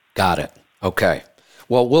 Got it. Okay.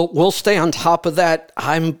 Well, we'll stay on top of that.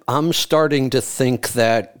 I'm starting to think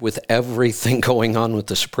that with everything going on with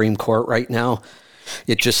the Supreme Court right now,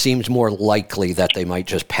 it just seems more likely that they might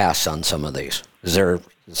just pass on some of these. Does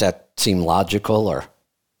that seem logical, or?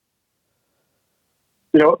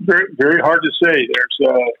 Very, very hard to say.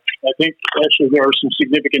 I think actually there are some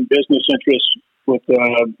significant business interests with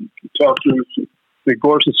tell through the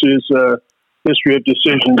Gorsuch's history of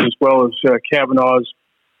decisions as well as Kavanaugh's.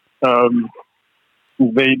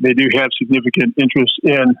 They do have significant interest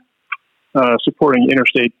in supporting the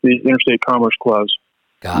Interstate Commerce Clause.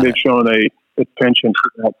 They've shown a penchant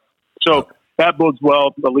for that. So that bodes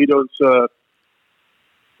well. Alito's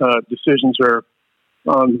decisions are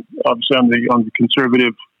obviously on the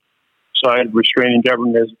conservative side of restraining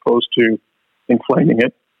government as opposed to inflaming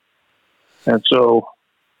it. And so,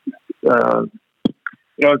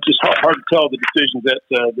 it's just hard to tell the decisions that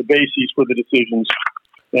the bases for the decisions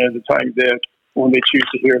and the time that when they choose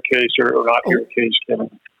to hear a case or not hear a case,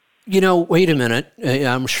 Kevin. Wait a minute.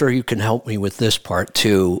 I'm sure you can help me with this part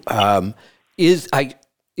too.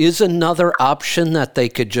 Is another option that they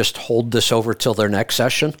could just hold this over till their next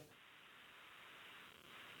session?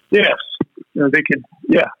 Yes, they could.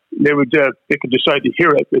 Yeah, they would. They could decide to hear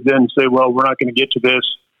it, but then say, "Well, we're not going to get to this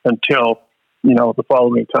until the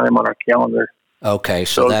following time on our calendar." Okay,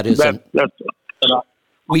 so that isn't.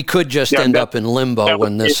 We could just end up in limbo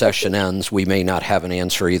when this session ends. We may not have an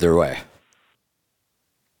answer either way.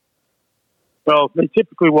 Well, they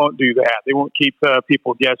typically won't do that. They won't keep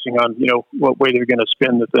people guessing on what way they're going to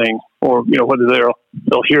spin the thing, or whether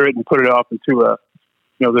they'll hear it and put it off into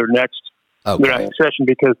their next session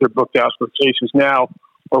because they're booked out for cases now.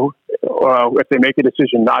 Or if they make a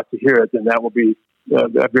decision not to hear it, then that will be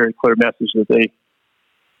a very clear message that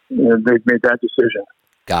they've made that decision.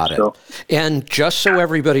 Got it. So, and just so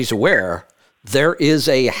everybody's aware, there is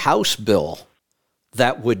a House bill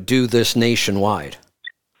that would do this nationwide.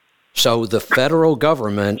 So the federal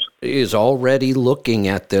government is already looking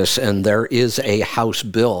at this, and there is a House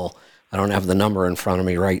bill. I don't have the number in front of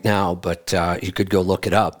me right now, but you could go look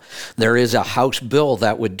it up. There is a House bill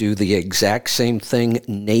that would do the exact same thing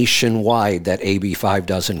nationwide that AB 5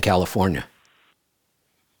 does in California.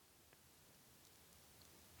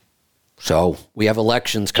 So we have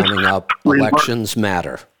elections coming up. Elections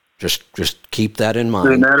matter. Just keep that in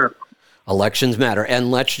mind. they matter. Elections matter.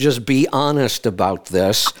 And let's just be honest about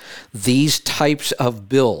this. These types of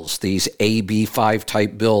bills, these AB 5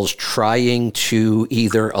 type bills, trying to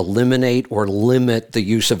either eliminate or limit the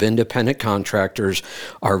use of independent contractors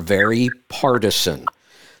are very partisan.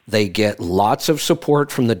 They get lots of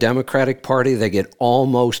support from the Democratic Party. They get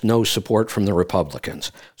almost no support from the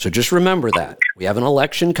Republicans. So just remember that. We have an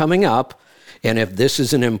election coming up. And if this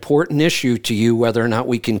is an important issue to you, whether or not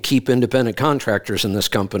we can keep independent contractors in this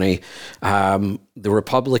company, the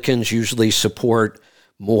Republicans usually support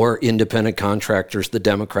more independent contractors. The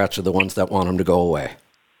Democrats are the ones that want them to go away.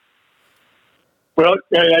 Well,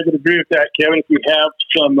 I could agree with that, Kevin. If you have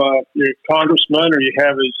some your congressman or you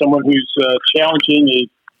have someone who's challenging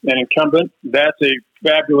an incumbent, that's a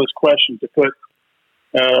fabulous question to put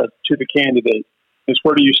to the candidate. Is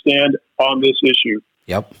where do you stand on this issue?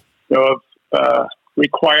 Yep. So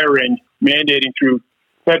requiring, mandating through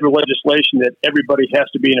federal legislation that everybody has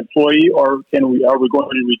to be an employee, or are we going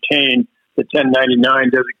to retain the 1099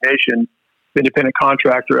 designation independent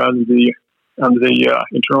contractor under the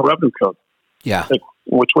Internal Revenue Code? Yeah. Like,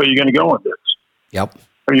 which way are you going to go on this? Yep.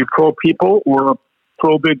 Are you pro people or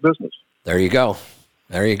pro big business? There you go.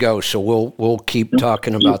 There you go. So we'll keep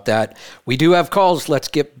talking about that. We do have calls. Let's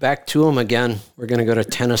get back to them again. We're going to go to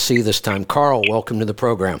Tennessee this time. Carl, welcome to the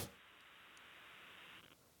program.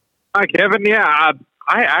 Hi, Kevin. Yeah,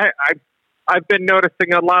 I've been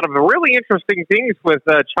noticing a lot of really interesting things with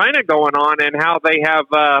China going on and how they have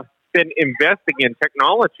been investing in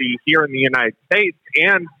technology here in the United States,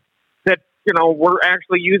 and that we're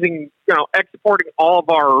actually using exporting all of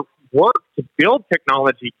our work to build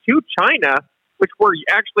technology to China, which we're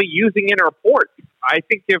actually using in our ports. I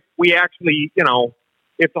think if we actually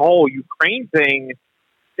if the whole Ukraine thing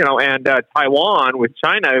and Taiwan with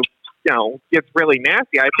China gets really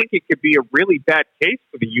nasty, I think it could be a really bad case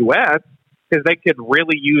for the U.S. because they could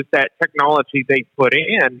really use that technology they put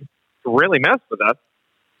in to really mess with us.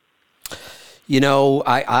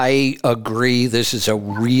 I agree. This is a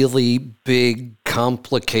really big,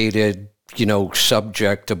 complicated,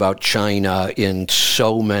 subject about China in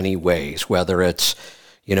so many ways, whether it's,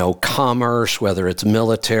 commerce, whether it's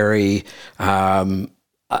military.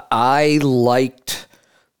 I liked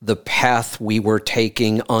the path we were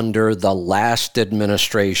taking under the last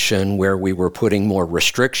administration, where we were putting more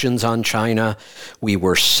restrictions on China. We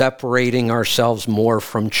were separating ourselves more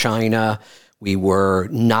from China. We were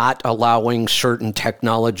not allowing certain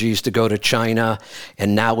technologies to go to China.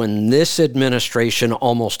 And now in this administration,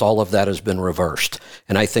 almost all of that has been reversed.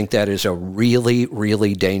 And I think that is a really,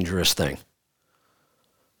 really dangerous thing.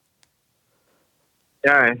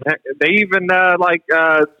 Yeah, they even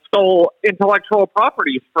stole intellectual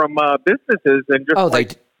properties from businesses and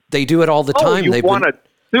just they do it all the time. You want to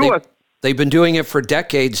sue us? They've been doing it for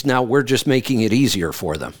decades now. We're just making it easier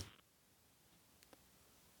for them.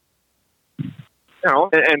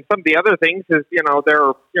 And some of the other things is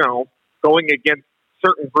they're going against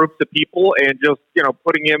certain groups of people and just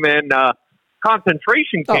putting them in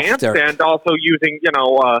concentration camps and also using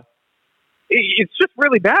it's just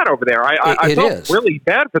really bad over there. I felt really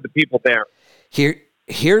bad for the people there.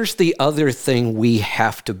 Here's the other thing we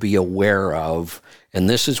have to be aware of, and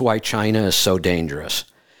this is why China is so dangerous.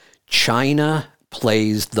 China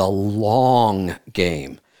plays the long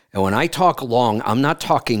game. And when I talk long, I'm not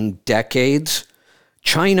talking decades.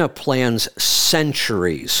 China plans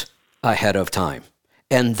centuries ahead of time,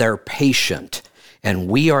 and they're patient. And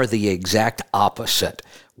we are the exact opposite.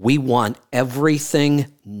 We want everything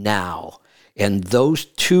now. And those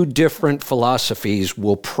two different philosophies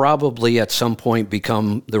will probably at some point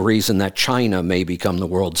become the reason that China may become the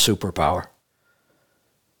world superpower.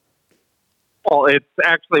 Well, it's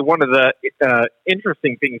actually one of the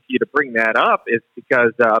interesting things to bring that up is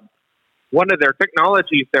because one of their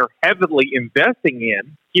technologies they're heavily investing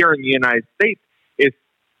in here in the United States is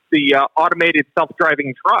the automated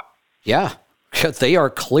self-driving truck. Yeah, they are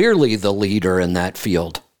clearly the leader in that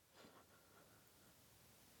field.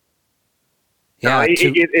 Yeah,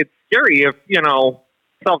 it's scary if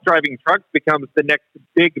self-driving trucks becomes the next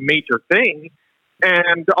big major thing.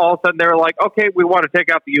 and all of a sudden they're like, okay, we want to take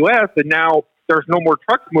out the U.S., and now there's no more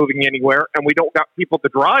trucks moving anywhere, and we don't got people to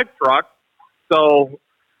drive trucks. So,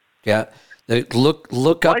 yeah,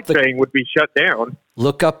 look up the chain would be shut down.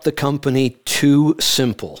 Look up the company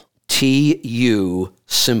TuSimple.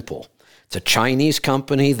 TuSimple. It's a Chinese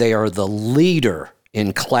company. They are the leader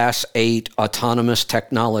in Class 8 autonomous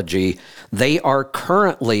technology. They are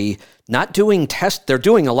currently not doing they're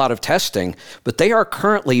doing a lot of testing, but they are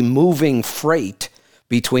currently moving freight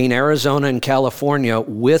between Arizona and California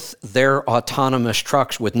with their autonomous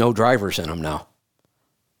trucks with no drivers in them now.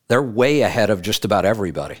 They're way ahead of just about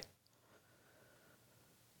everybody.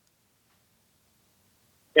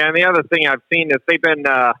 Yeah, and the other thing I've seen is they've been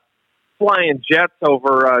flying jets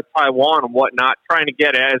over Taiwan and whatnot, trying to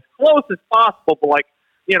get as close as possible, but like,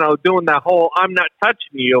 doing that whole "I'm not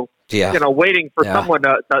touching you," waiting for someone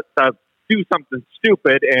to do something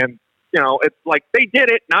stupid, and it's like they did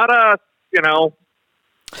it, not us,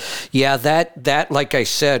 Yeah, that like I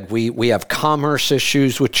said, we have commerce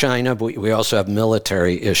issues with China, but we also have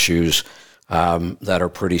military issues that are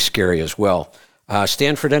pretty scary as well.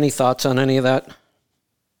 Stanford, any thoughts on any of that?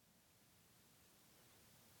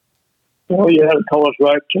 Well, you have the colors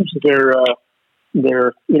right in terms of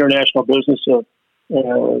their international business of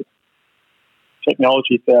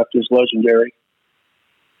technology theft is legendary.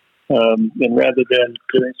 And rather than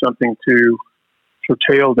doing something to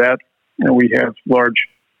curtail that, we have large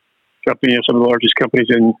companies, some of the largest companies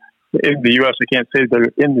in the U.S. I can't say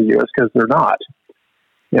they're in the U.S. because they're not.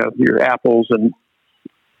 Your Apples and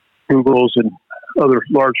Googles and other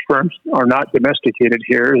large firms are not domesticated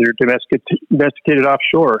here. They're domesticated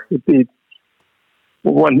offshore. It'd be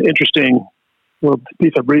one interesting little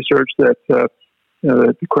piece of research that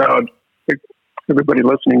the crowd, everybody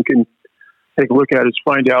listening, can take a look at is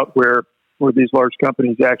find out where these large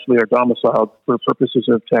companies actually are domiciled for purposes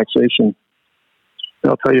of taxation. And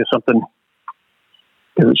I'll tell you something,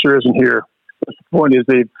 because it sure isn't here. But the point is,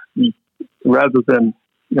 they rather than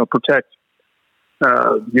protect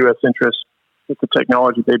U.S. interests with the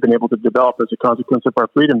technology they've been able to develop as a consequence of our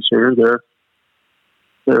freedoms here,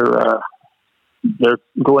 they're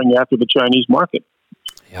going after the Chinese market.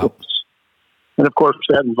 Yep. And of course,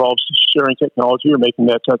 that involves sharing technology or making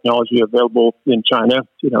that technology available in China,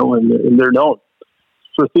 and they're known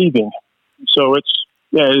for thieving. So it's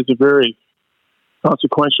a very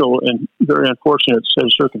consequential and very unfortunate set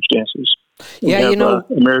of circumstances. Yeah,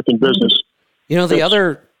 American business. The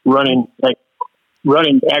other running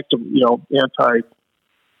active,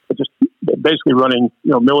 just basically running,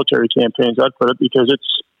 military campaigns. I'd put it, because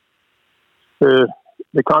it's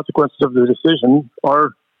the consequences of the decision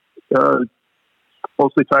are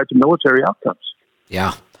closely tied to military outcomes.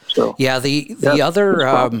 Yeah. So the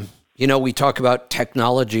other, we talk about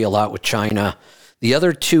technology a lot with China. The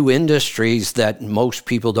other two industries that most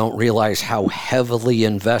people don't realize how heavily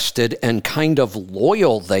invested and kind of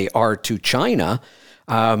loyal they are to China.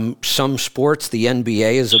 Some sports, the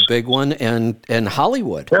NBA is a big one, and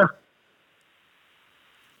Hollywood.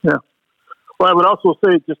 Yeah. Well, I would also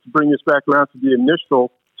say, just to bring this back around to the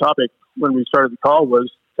initial topic when we started the call,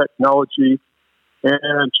 was technology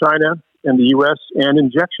and China and the U.S. and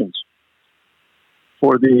injections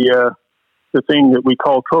for the thing that we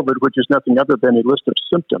call COVID, which is nothing other than a list of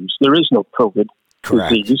symptoms. There is no COVID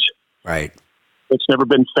disease. Right. It's never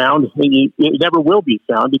been found. It never will be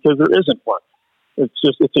found because there isn't one. It's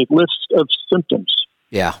a list of symptoms.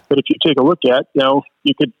 Yeah. But if you take a look at,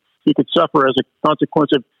 you could suffer as a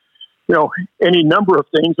consequence of, any number of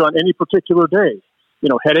things on any particular day.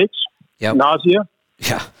 Headaches, nausea.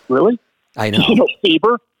 Yeah. Really? I know.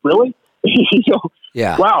 Fever. Really?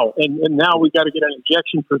 Yeah. Wow. And now we got to get an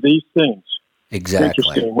injection for these things. Exactly.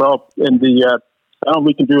 Interesting. Well, and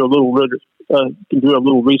we can do a little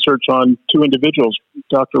research on two individuals,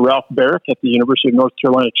 Dr. Ralph Barrick at the University of North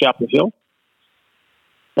Carolina, Chapel Hill,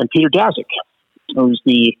 and Peter Daszak, who's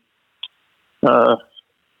the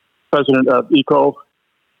president of Eco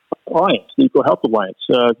Health Alliance.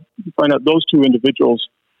 You find out those two individuals'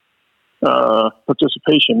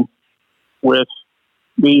 participation with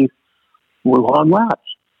the Wuhan labs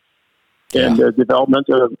and the development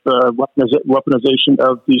of weaponization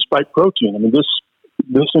of the spike protein. I mean,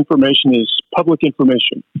 this information is public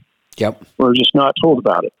information. Yep. We're just not told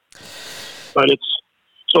about it. But it's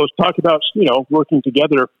talk about, working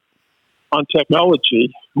together on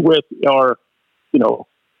technology with our,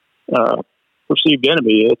 perceived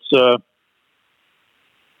enemy. It's,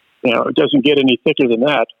 it doesn't get any thicker than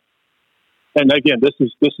that. And again, this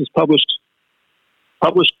is published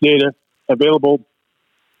data available.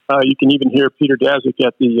 You can even hear Peter Daszak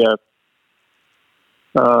at the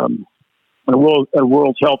a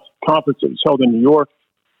World Health Conference that was held in New York.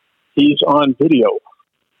 He's on video,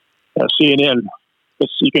 CNN.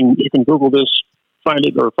 You can Google this, find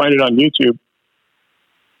it on YouTube,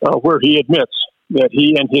 where he admits that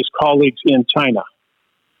he and his colleagues in China,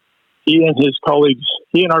 he and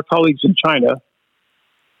our colleagues in China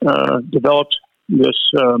developed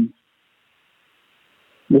this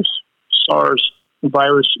SARS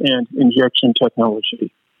virus and injection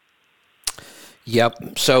technology.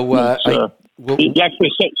 Yep. So he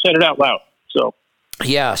actually said it out loud. So.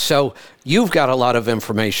 Yeah, so you've got a lot of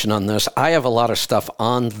information on this. I have a lot of stuff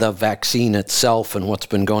on the vaccine itself and what's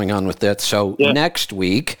been going on with it. So next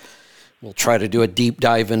week, we'll try to do a deep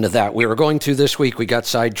dive into that. We were going to this week. We got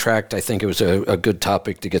sidetracked. I think it was a good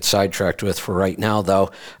topic to get sidetracked with for right now, though.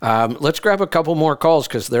 Let's grab a couple more calls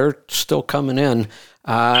because they're still coming in.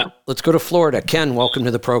 Let's go to Florida. Ken, welcome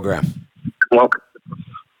to the program. Welcome.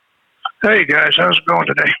 Hey, guys. How's it going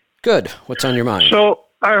today? Good. What's on your mind? So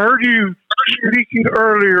I heard you speaking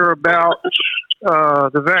earlier about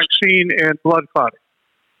the vaccine and blood clotting.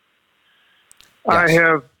 Yes. I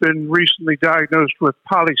have been recently diagnosed with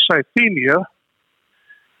polycythemia,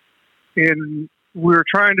 and we're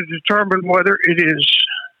trying to determine whether it is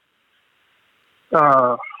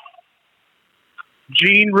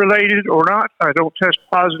gene related or not. I don't test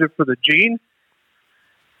positive for the gene,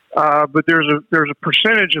 but there's a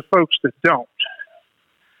percentage of folks that don't.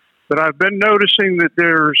 But I've been noticing that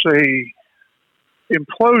there's a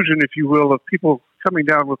implosion, if you will, of people coming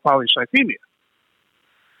down with polycythemia.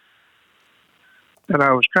 And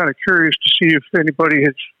I was kind of curious to see if anybody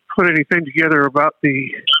has put anything together about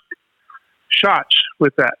the shots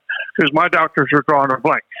with that, because my doctors are drawing a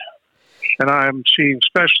blank, and I'm seeing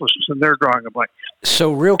specialists, and they're drawing a blank.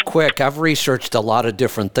 So real quick, I've researched a lot of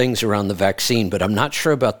different things around the vaccine, but I'm not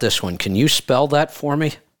sure about this one. Can you spell that for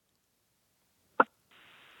me?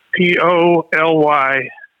 Polycycyma,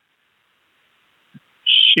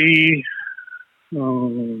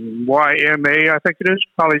 I think it is,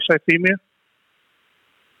 polycythemia.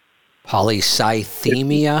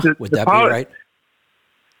 Polycythemia, would that be right?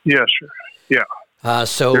 Yes, sir. Yeah.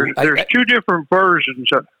 So there's two different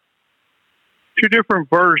versions of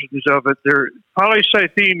it.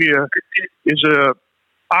 Polycythemia is a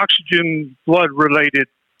oxygen blood related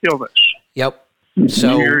illness. Yep.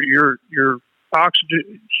 So your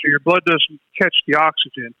oxygen, so your blood doesn't catch the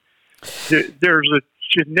oxygen. There's a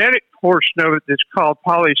genetic portion of it that's called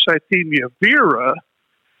polycythemia vera,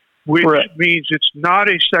 which Correct. means it's not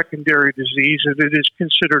a secondary disease and it is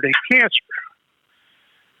considered a cancer.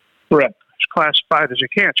 Correct. It's classified as a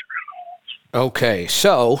cancer. okay,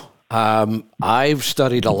 so I've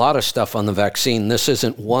studied a lot of stuff on the vaccine. This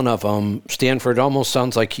isn't one of them. Stanford, almost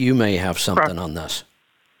sounds like you may have something on this.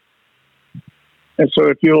 And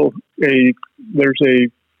so there's a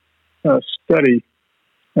study,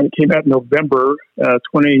 and it came out in November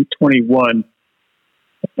 2021.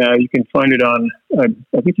 You can find it on, I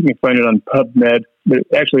think you can find it on PubMed, but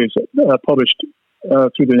actually it's published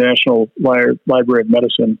through the National Library of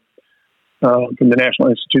Medicine from the National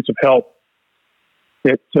Institutes of Health.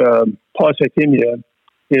 That polycythemia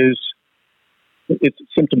its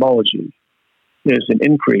symptomology is an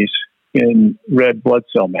increase in red blood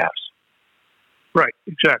cell mass. Right,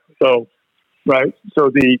 exactly. So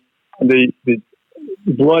the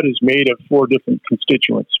blood is made of four different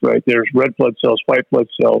constituents, right? There's red blood cells, white blood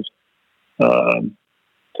cells,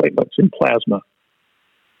 platelets, and plasma.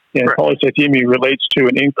 And Right. Polycythemia relates to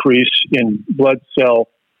an increase in blood cell,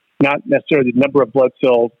 not necessarily the number of blood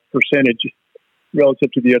cell percentage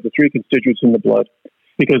relative to the other three constituents in the blood,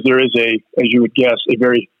 because there is as you would guess, a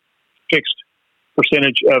very fixed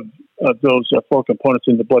percentage of those four components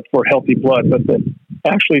in the blood for healthy blood, but the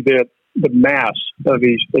mass of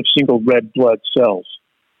single red blood cells,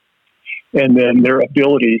 and then their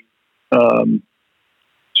ability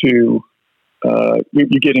to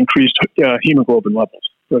you get increased hemoglobin levels,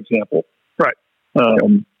 for example. Right.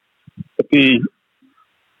 But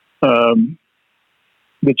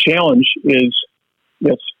the challenge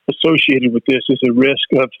that's associated with this is a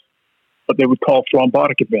risk of what they would call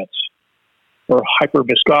thrombotic events or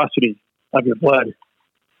hyperviscosity of your blood.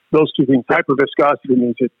 Those two things. Hyperviscosity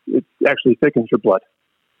means it actually thickens your blood,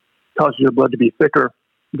 causes your blood to be thicker,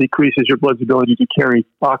 decreases your blood's ability to carry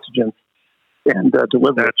oxygen and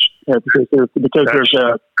deliver it. Because there's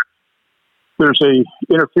a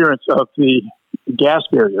interference of the gas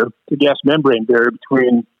barrier, the gas membrane barrier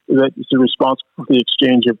between that is responsible for the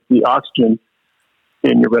exchange of the oxygen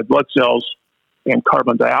in your red blood cells and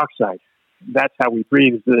carbon dioxide. That's how we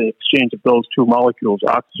breathe, is the exchange of those two molecules,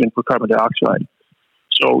 oxygen for carbon dioxide.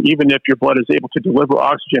 So even if your blood is able to deliver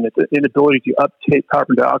oxygen, the inability to uptake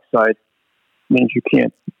carbon dioxide means you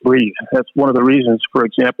can't breathe. That's one of the reasons, for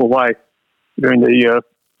example, why during the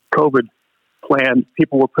COVID plan,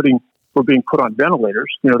 people were being put on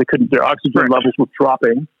ventilators. You know, they couldn't, their oxygen levels were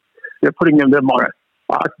dropping. They're putting them on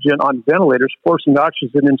oxygen on ventilators, forcing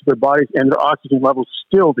oxygen into their bodies, and their oxygen levels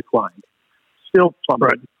still declined, still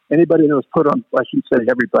plummeted. Right. Anybody that was put on, I shouldn't say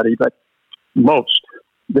everybody, but most,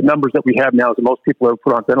 the numbers that we have now is that most people that were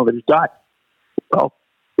put on ventilators died. Well,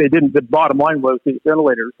 they didn't. The bottom line was the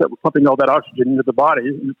ventilators that were pumping all that oxygen into the body,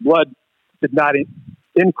 and the blood did not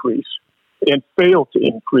increase and failed to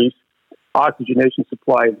increase oxygenation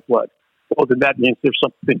supply in the blood. Well, then that means there's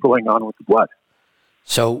something going on with the blood.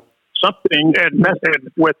 So something messing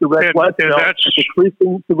with the red blood cells,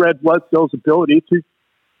 decreasing the red blood cells' ability to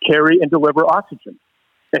carry and deliver oxygen.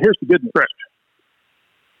 And here's the good news.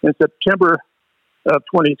 In September of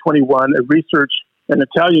 2021, an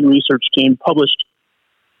Italian research team published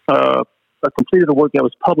completed a work that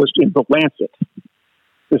was published in The Lancet.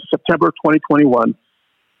 This is September 2021.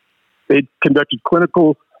 They conducted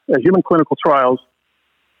human clinical trials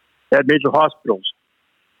at major hospitals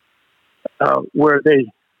where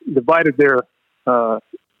they divided their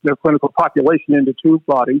clinical population into two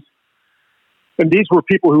bodies. And these were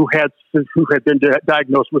people who had been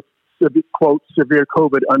diagnosed with, quote, severe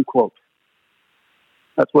COVID, unquote.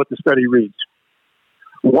 That's what the study reads.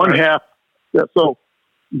 One half. So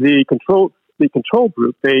the control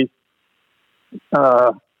group, they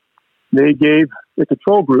gave the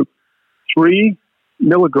control group 3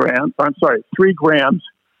 grams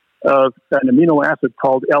of an amino acid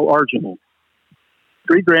called L-arginine.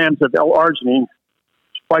 3 grams of L-arginine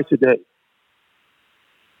twice a day.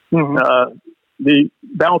 Mm-hmm. The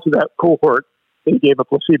balance of that cohort, they gave a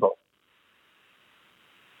placebo.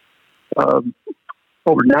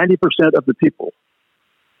 Over 90% of the people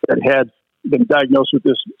that had been diagnosed with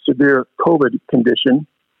this severe COVID condition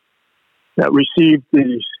that received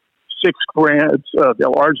these 6 grams of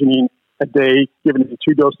L-arginine a day, given in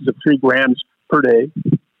 2 doses of 3 grams per day,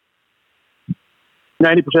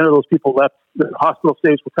 90% of those people left. The hospital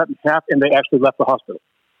stays were cut in half, and they actually left the hospital.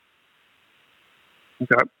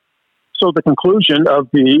 Okay. So the conclusion of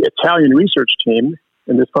the Italian research team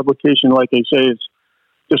in this publication, like I say, is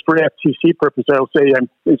just for FTC purpose. I'll say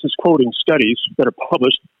this is quoting studies that are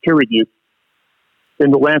published, peer-reviewed,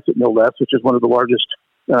 in The Lancet, no less, which is one of the largest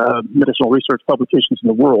medicinal research publications in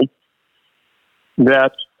the world,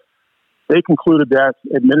 that they concluded that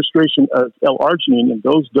administration of L-arginine in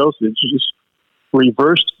those dosages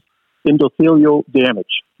reversed endothelial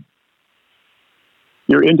damage.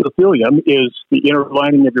 Your endothelium is the inner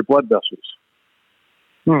lining of your blood vessels.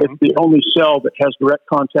 Mm-hmm. It's the only cell that has direct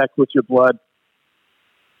contact with your blood.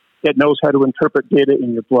 It knows how to interpret data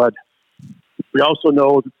in your blood. We also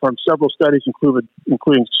know from several studies,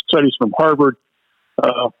 including studies from Harvard,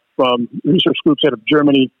 from research groups out of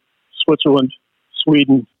Germany, Switzerland,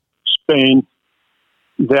 Sweden, Spain,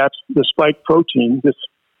 that the spike protein, this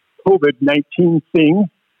COVID-19 thing,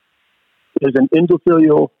 is an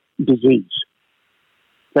endothelial disease.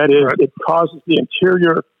 That is, It causes the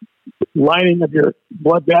interior lining of your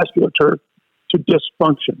blood vasculature to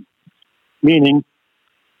dysfunction, meaning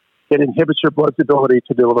it inhibits your blood's ability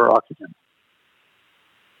to deliver oxygen,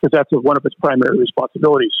 because that's one of its primary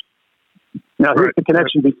responsibilities. Now, here's the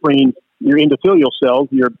connection between your endothelial cells,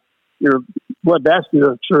 your blood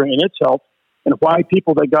vasculature and its health, and why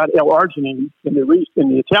people that got L-arginine in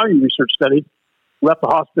the Italian research study left the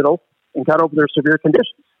hospital and got over their severe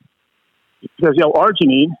conditions. Because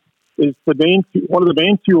L-arginine is one of the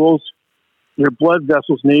main fuels your blood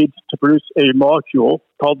vessels need to produce a molecule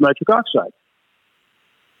called nitric oxide.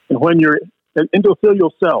 And when your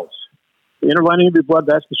endothelial cells, the inner lining of your blood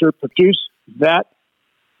vasculature, produce that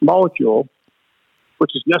molecule,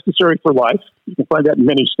 which is necessary for life, you can find that in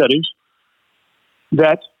many studies,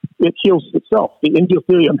 that it heals itself. The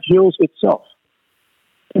endothelium heals itself.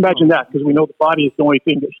 Imagine that, because we know the body is the only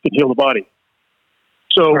thing that can heal the body.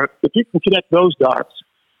 So if you can connect those dots,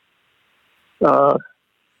 the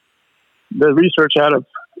research out of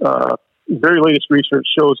very latest research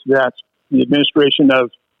shows that the administration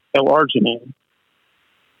of L-arginine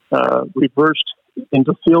reversed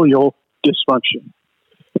endothelial dysfunction.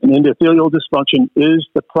 And endothelial dysfunction is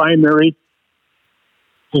the primary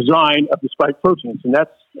design of the spike proteins, and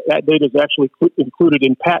that data is actually included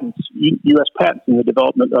in patents, U.S. patents, in the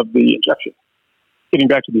development of the injection. Getting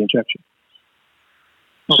back to the injection.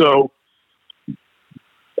 Okay. So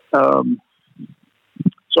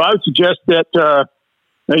I would suggest that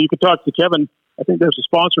now you could talk to Kevin. I think there's a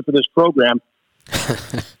sponsor for this program,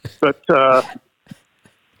 but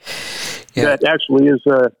that actually is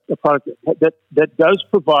a product that does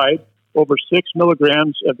provide over 6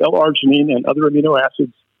 milligrams of L-arginine and other amino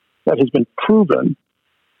acids that has been proven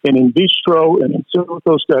in vitro and in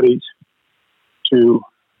silico studies to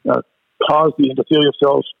cause the endothelial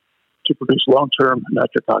cells to produce long-term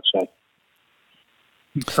nitric oxide.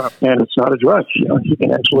 And it's not a drug. You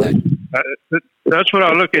can actually... That's what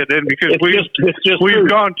I look at then, because we've food.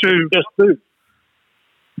 gone to... Just food.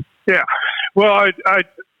 Yeah. Well, I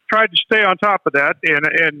tried to stay on top of that,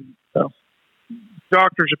 and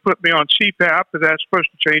doctors have put me on CPAP, but that's supposed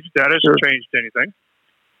to change. That hasn't changed anything.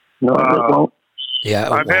 No, it won't. Yeah.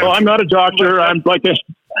 I'm not a doctor. I'm not a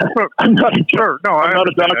I'm not a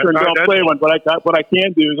doctor and don't play one. But what I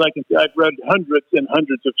can do is I've read hundreds and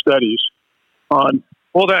hundreds of studies on.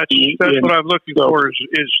 Well, that's what I'm looking for is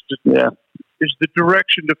the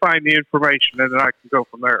direction to find the information, and then I can go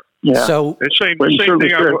from there. Yeah. So the same thing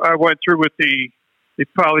I went through with the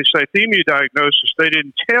polycythemia diagnosis. They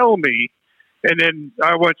didn't tell me. And then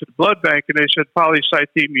I went to the blood bank, and they said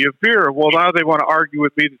polycythemia vera. Well, now they want to argue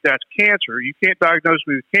with me that that's cancer. You can't diagnose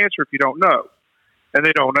me with cancer if you don't know. And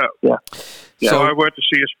they don't know. Yeah. So I went to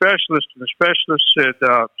see a specialist, and the specialist said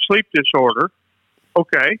sleep disorder.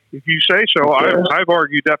 Okay, if you say so. I've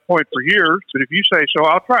argued that point for years, but if you say so,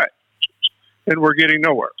 I'll try it. And we're getting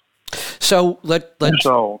nowhere. So let's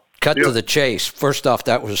cut to the chase. First off,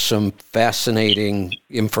 that was some fascinating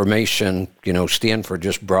information. Stanford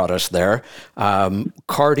just brought us there.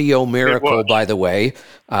 Cardio Miracle, by the way,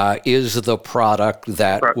 is the product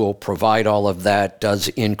that will provide all of that, does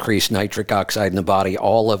increase nitric oxide in the body,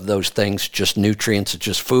 all of those things, just nutrients, it's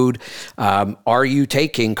just food. Are you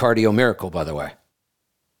taking Cardio Miracle, by the way?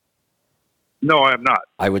 No, I am not.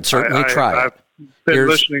 I would certainly try. I've been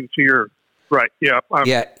listening to your... Right,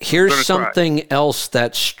 yeah. Here's something else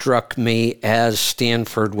that struck me as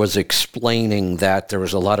Stanford was explaining that there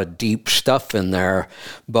was a lot of deep stuff in there.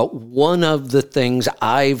 But one of the things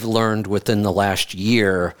I've learned within the last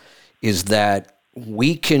year is that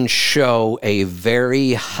we can show a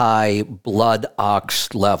very high blood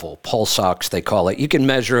ox level, pulse ox they call it. You can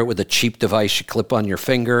measure it with a cheap device you clip on your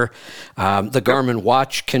finger. The Garmin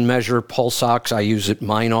watch can measure pulse ox. I use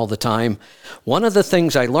mine all the time. One of the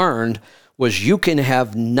things I learned was you can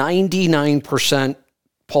have 99%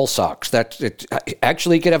 pulse ox.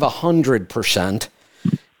 Actually, you could have 100%,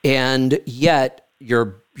 and yet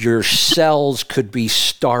your cells could be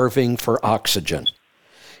starving for oxygen.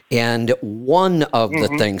 And one of the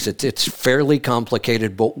things, it's fairly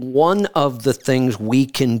complicated, but one of the things we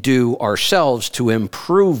can do ourselves to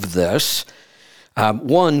improve this,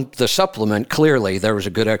 the supplement, clearly, there was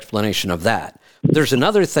a good explanation of that. There's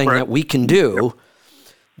another thing that we can do.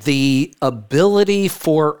 The ability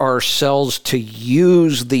for our cells to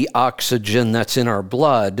use the oxygen that's in our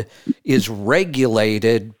blood is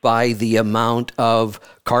regulated by the amount of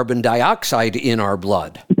carbon dioxide in our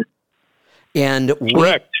blood. And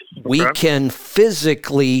we can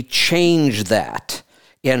physically change that.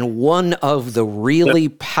 And one of the really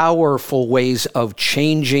powerful ways of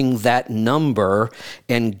changing that number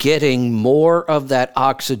and getting more of that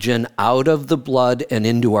oxygen out of the blood and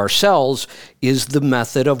into our cells is the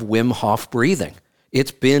method of Wim Hof breathing.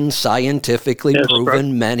 It's been scientifically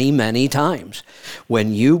proven many, many times.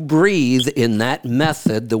 When you breathe in that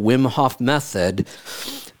method, the Wim Hof method,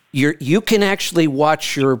 you can actually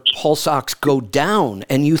watch your pulse ox go down,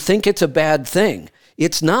 and you think it's a bad thing.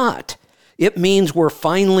 It's not. It means we're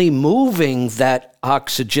finally moving that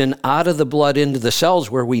oxygen out of the blood into the cells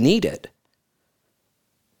where we need it.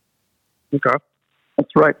 Okay. That's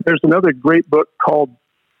right. There's another great book called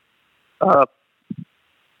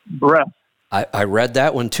Breath. I read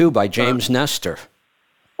that one too, by James Nestor.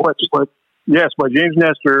 Yes, by James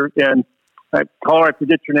Nestor. And caller, I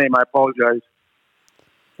forget your name. I apologize.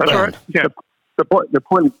 That's all right. Yeah. The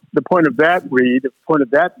point of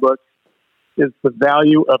that book is the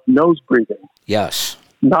value of nose breathing. Yes.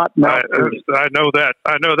 Not I know that.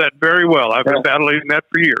 I know that very well. I've been battling that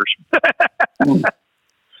for years.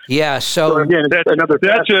 Yeah. So again, that's an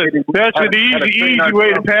easy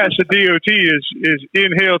way to pass the DOT is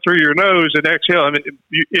inhale through your nose and exhale, and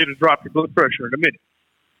it'll drop your blood pressure in a minute.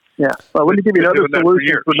 Yeah. Well, let me give you another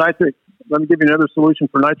solution for nitric. Let me give you another solution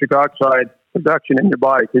for nitric oxide production in your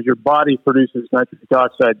body, because your body produces nitric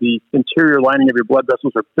oxide. The interior lining of your blood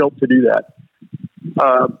vessels are built to do that.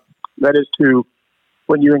 That is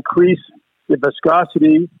when you increase the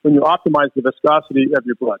viscosity, when you optimize the viscosity of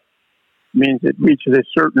your blood, means it reaches a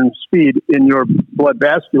certain speed in your blood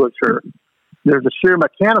vasculature. There's a sheer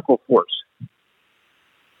mechanical force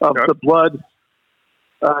of the blood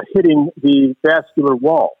hitting the vascular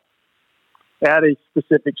wall at a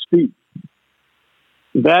specific speed.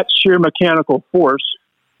 That sheer mechanical force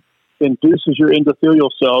induces your endothelial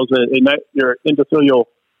cells, your endothelial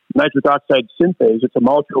nitric oxide synthase. It's a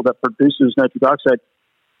molecule that produces nitric oxide.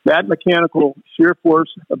 That mechanical shear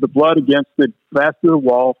force of the blood against the vascular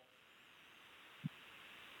wall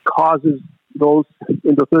causes those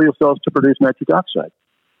endothelial cells to produce nitric oxide.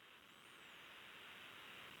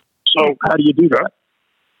 So how do you do that?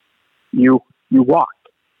 You walk.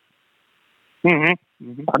 Mm-hmm.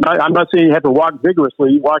 Mm-hmm. I'm not saying you have to walk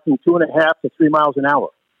vigorously. You're walking 2.5 to 3 miles an hour.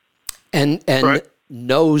 And right.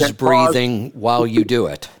 nose And breathing while you do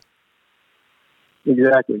it.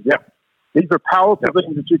 Exactly, yeah. These are powerful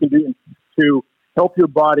things that you can do to help your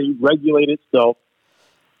body regulate itself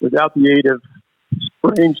without the aid of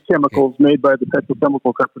strange chemicals made by the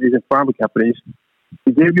petrochemical companies and pharma companies.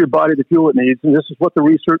 You give your body the fuel it needs, and this is what the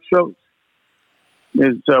research shows.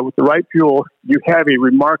 Is with the right fuel, you have a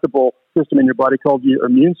remarkable system in your body called your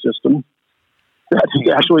immune system. That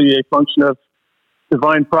is actually a function of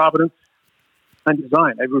divine providence and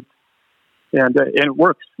design. And it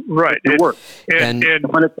works. Right. It works. And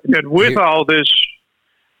with all this,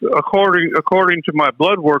 according to my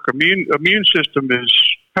blood work, immune system is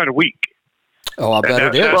kind of weak. Oh, I bet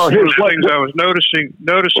it is. That's one of the things I was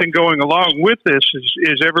noticing going along with this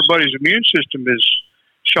is everybody's immune system is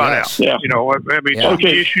shot out. Yeah. You know, I mean, some of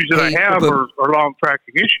the issues that I have are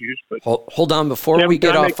long-tracking issues. But hold on before we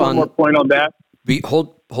get off on one more point on that.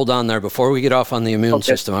 Hold on there before we get off on the immune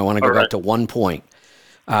system. I want to go back to one point.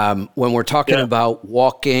 When we're talking about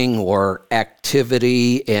walking or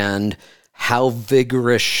activity and how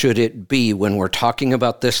vigorous should it be, when we're talking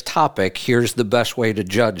about this topic, here's the best way to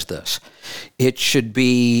judge this. It should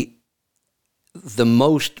be the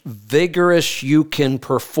most vigorous you can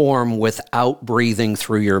perform without breathing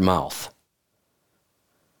through your mouth.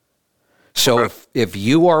 So if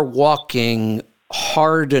you are walking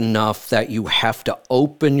hard enough that you have to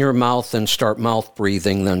open your mouth and start mouth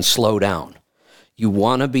breathing, then slow down. You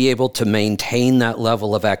want to be able to maintain that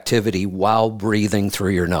level of activity while breathing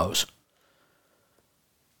through your nose.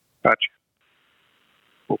 Gotcha.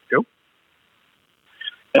 Okay.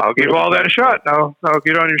 I'll give all that a shot. I'll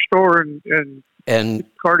get on your store and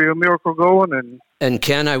Cardio Miracle going. And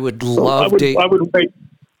Ken, I would love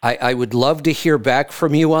I would love to hear back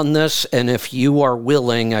from you on this. And if you are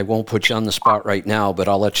willing, I won't put you on the spot right now, but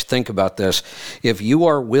I'll let you think about this. If you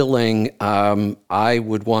are willing, I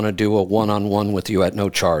would want to do a one-on-one with you at no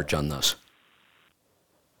charge on this.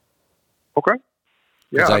 Okay.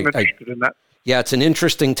 Yeah, I'm interested in that. Yeah, it's an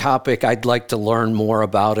interesting topic. I'd like to learn more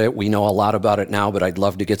about it. We know a lot about it now, but I'd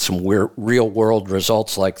love to get some real-world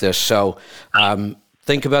results like this. So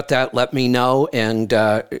think about that. Let me know and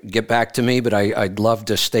get back to me. But I'd love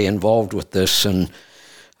to stay involved with this, and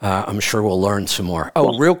I'm sure we'll learn some more.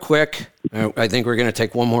 Oh, real quick, I think we're going to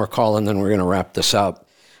take one more call, and then we're going to wrap this up.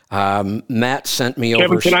 Matt sent me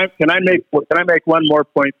Kevin, over. Can I make one more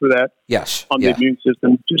point for that? Yes. On the immune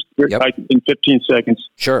system, just in 15 seconds.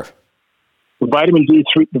 Sure. The vitamin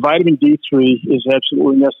D3 is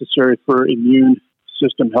absolutely necessary for immune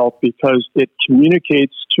system health because it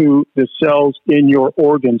communicates to the cells in your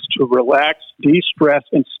organs to relax, de-stress,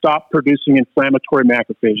 and stop producing inflammatory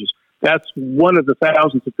macrophages. That's one of the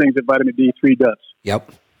thousands of things that vitamin D3 does.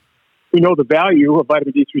 Yep. We know the value of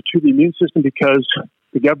vitamin D3 to the immune system because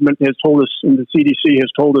the government has told us, and the CDC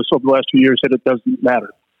has told us over the last few years that it doesn't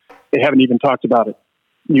matter. They haven't even talked about it.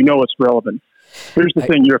 You know it's relevant. Here's the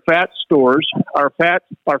thing: our fat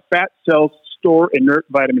cells store inert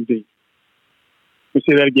vitamin D. Let me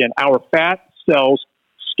say that again. Our fat cells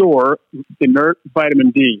store inert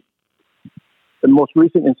vitamin D. The most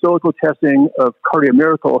recent in silico testing of Cardio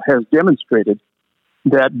Miracle has demonstrated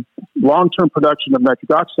that long-term production of nitric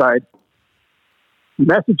oxide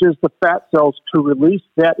messages the fat cells to release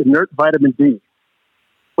that inert vitamin D,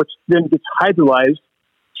 which then gets hydrolyzed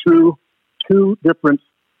through two different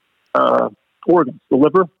organs, the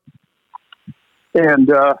liver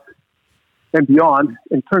and beyond,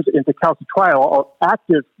 and turns it into calcitriol or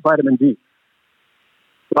active vitamin D.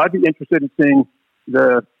 So I'd be interested in seeing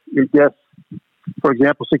your guest, for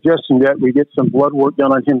example, suggesting that we get some blood work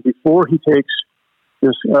done on him before he takes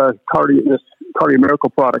this Cardio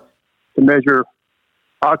Miracle product to measure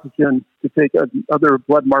oxygen, to take other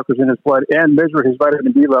blood markers in his blood, and measure his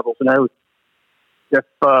vitamin D levels. And if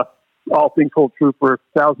all things hold true for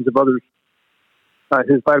thousands of others,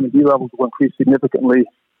 his vitamin D levels will increase significantly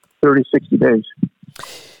 30, 60 days.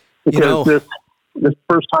 Because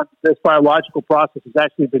this biological process has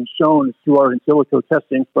actually been shown through our in silico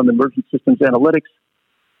testing from Emergent Systems Analytics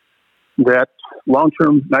that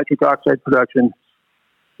long-term nitric oxide production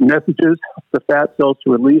messages the fat cells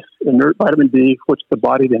to release inert vitamin D, which the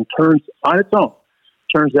body then turns on its own,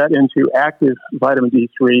 turns that into active vitamin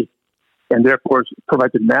D3, and therefore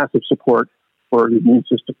provided massive support for the immune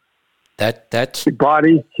system. That's the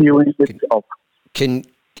body healing itself. Can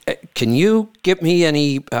you give me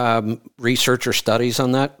any research or studies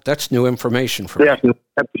on that? That's new information for me.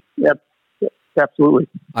 Yeah, absolutely.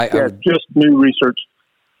 Just new research.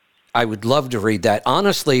 I would love to read that.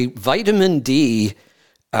 Honestly, vitamin D,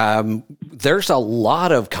 there's a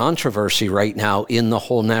lot of controversy right now in the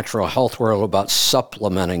whole natural health world about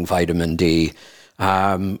supplementing vitamin D.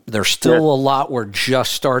 There's still a lot. We're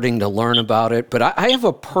just starting to learn about it, but I have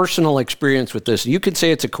a personal experience with this. You could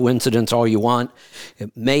say it's a coincidence all you want.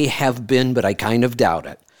 It may have been, but I kind of doubt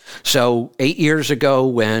it. So 8 years ago,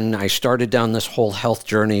 when I started down this whole health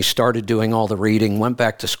journey, started doing all the reading, went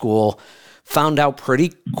back to school, found out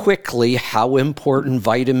pretty quickly how important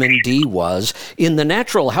vitamin D was. In the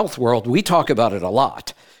natural health world, we talk about it a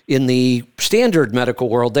lot. In the standard medical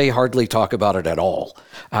world, they hardly talk about it at all.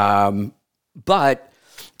 But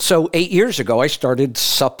so 8 years ago, I started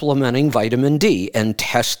supplementing vitamin D and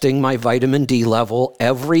testing my vitamin D level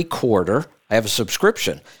every quarter. I have a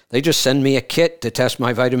subscription. They just send me a kit to test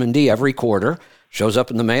my vitamin D every quarter. Shows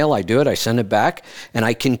up in the mail, I do it, I send it back, and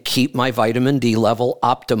I can keep my vitamin D level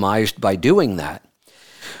optimized by doing that.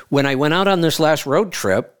 When I went out on this last road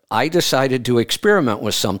trip, I decided to experiment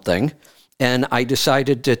with something, and I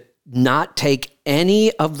decided to not take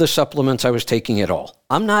any of the supplements I was taking at all.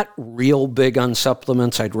 I'm not real big on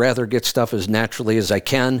supplements. I'd rather get stuff as naturally as I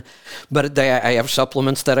can, but I have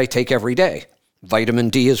supplements that I take every day. Vitamin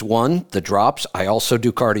D is one, the drops. I also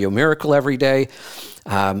do Cardio Miracle every day.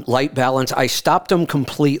 Light Balance. I stopped them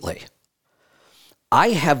completely. I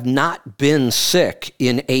have not been sick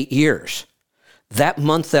in 8 years. That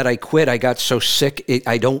month that I quit, I got so sick,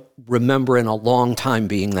 I don't remember in a long time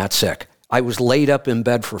being that sick. I was laid up in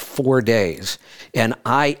bed for 4 days, and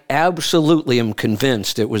I absolutely am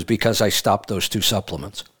convinced it was because I stopped those two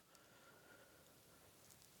supplements.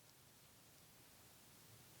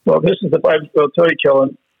 Well, I'll tell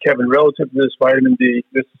you, Kevin, relative to this vitamin D,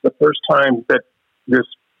 this is the first time that this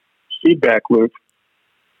feedback loop,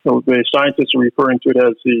 so the scientists are referring to it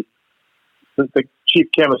as the chief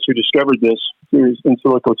chemist who discovered this through in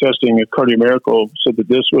silico testing at Cardio Miracle said that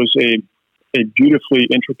this was a beautifully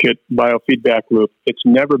intricate biofeedback loop. It's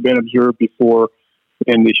never been observed before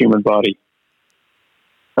in the human body.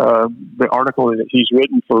 The article that he's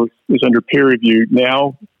written for is under peer review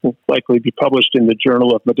now, will likely be published in the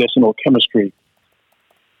Journal of Medicinal Chemistry.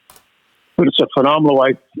 But it's a phenomenal,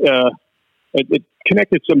 it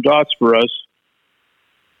connected some dots for us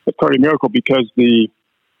at Cardio Miracle because we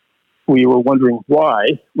were wondering why.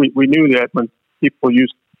 We knew that when people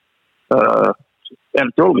used,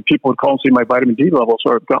 anecdotally, people would call and say my vitamin D levels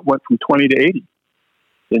went from 20 to 80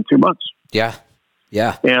 in 2 months. Yeah.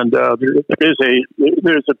 Yeah. And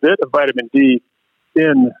there's a bit of vitamin D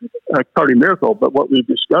in Cardio Miracle, but what we've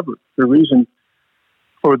discovered, the reason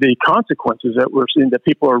for the consequences that we're seeing that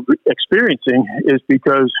people are experiencing is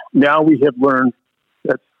because now we have learned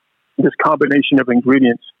that this combination of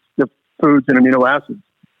ingredients, the foods and amino acids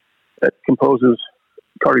that composes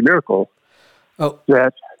Cardio Miracle,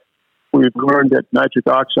 that we've learned that nitric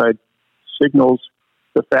oxide signals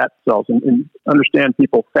the fat cells. And understand,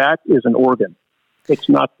 people, fat is an organ. It's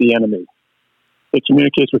not the enemy. It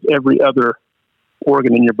communicates with every other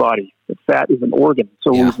organ in your body. But fat is an organ.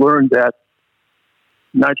 So we've learned that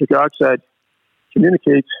nitric oxide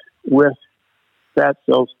communicates with fat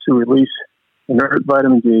cells to release inert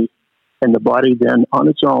vitamin D, and the body then on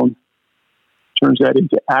its own turns that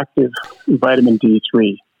into active vitamin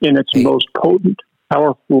D3 in its most potent,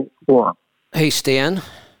 powerful form. Hey, Stan,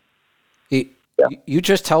 you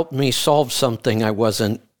just helped me solve something I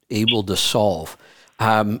wasn't able to solve.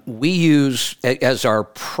 We use, as our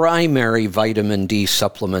primary vitamin D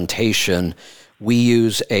supplementation, we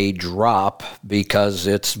use a drop because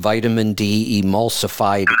it's vitamin D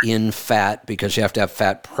emulsified in fat because you have to have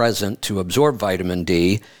fat present to absorb vitamin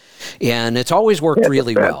D. And it's always worked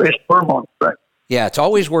really well. Hormone, right? Yeah, it's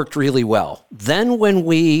always worked really well. Then when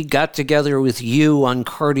we got together with you on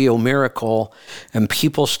Cardio Miracle and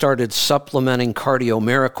people started supplementing Cardio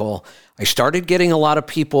Miracle, I started getting a lot of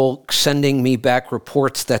people sending me back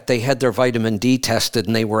reports that they had their vitamin D tested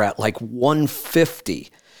and they were at like 150.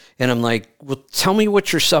 And I'm like, well, tell me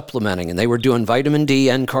what you're supplementing. And they were doing vitamin D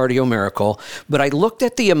and Cardio Miracle. But I looked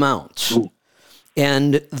at the amounts.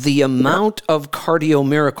 And the amount of Cardio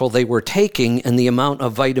Miracle they were taking and the amount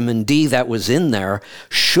of vitamin D that was in there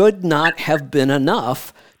should not have been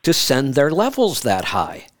enough to send their levels that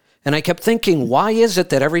high. And I kept thinking, why is it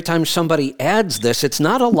that every time somebody adds this, it's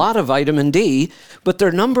not a lot of vitamin D, but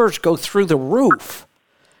their numbers go through the roof?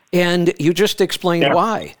 And you just explained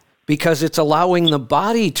why. because it's allowing the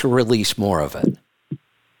body to release more of it.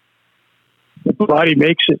 The body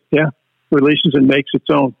makes it, releases and makes its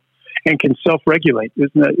own, and can self-regulate,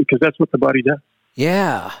 isn't that? Because that's what the body does.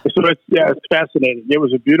 Yeah. So it's fascinating. It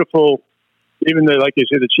was a beautiful, even though, like you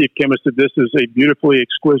said, the chief chemist said, this is a beautifully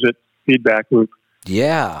exquisite feedback loop.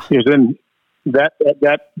 Yeah. Because then that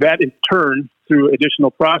in turn, through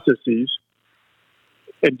additional processes,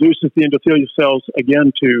 induces the endothelial cells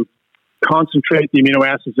again to concentrate the amino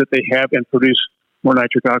acids that they have and produce more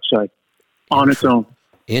nitric oxide on its own.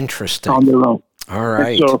 Interesting. On their own. All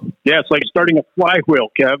right. And so, it's like starting a flywheel,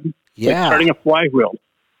 Kev. Yeah. Like starting a flywheel.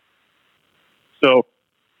 So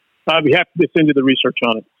I'll be happy to send you the research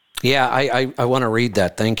on it. Yeah, I want to read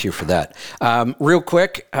that. Thank you for that. Real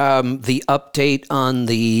quick, the update on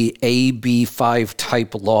the AB5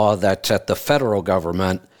 type law that's at the federal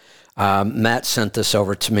government. Matt sent this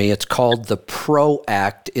over to me. It's called the PRO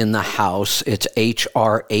Act in the House. It's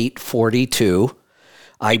H.R. 842.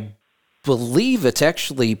 I believe it's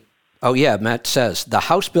actually, Matt says, the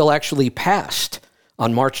House bill actually passed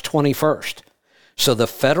on March 21st. So the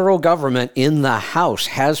federal government in the House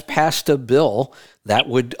has passed a bill that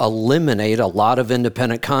would eliminate a lot of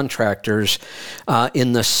independent contractors.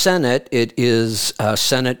 In the Senate, it is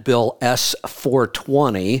Senate Bill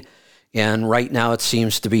S-420, and right now it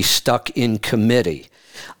seems to be stuck in committee.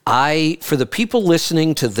 For the people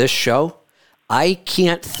listening to this show, I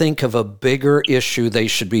can't think of a bigger issue they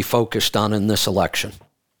should be focused on in this election.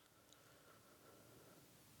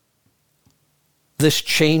 This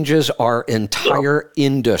changes our entire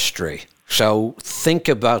industry. So think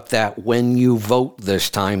about that when you vote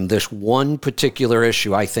this time. This one particular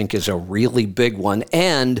issue, I think, is a really big one.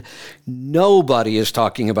 And nobody is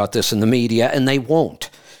talking about this in the media, and they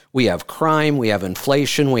won't. We have crime, we have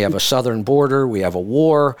inflation, we have a southern border, we have a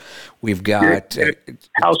war, we've got...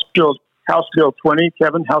 House Bill 20,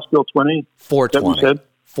 Kevin, House Bill 20? 420.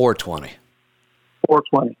 420.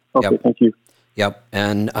 420. Okay, Yep. Thank you. Yep,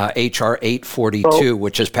 and H.R. 842,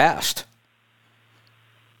 which has passed.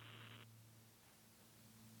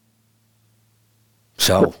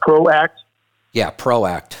 So, The PRO Act? yeah, PRO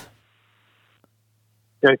Act.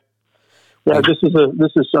 Okay. Yeah, this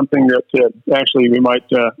is something that actually we might,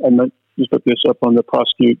 I might just put this up on the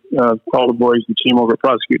Prosecute, call the boys and team over at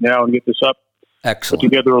Prosecute Now and get this up. Excellent. Put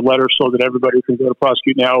together a letter so that everybody can go to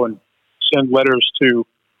Prosecute Now and send letters to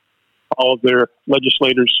all of their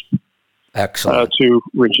legislators. Excellent. To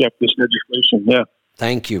reject this legislation. Yeah.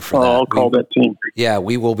 Thank you for that. I'll call that team. Yeah,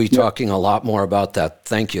 we will be talking a lot more about that.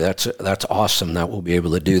 Thank you. That's awesome that we'll be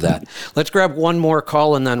able to do that. Let's grab one more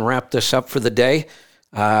call and then wrap this up for the day.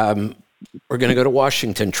 We're going to go to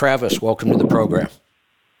Washington. Travis, welcome to the program.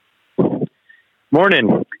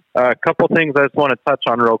 Morning. A couple things I just want to touch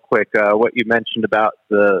on real quick. What you mentioned about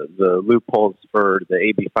the loopholes for the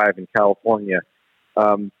AB5 in California.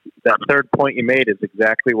 That third point you made is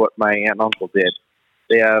exactly what my aunt and uncle did.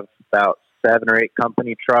 They have about 7 or 8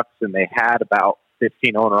 company trucks, and they had about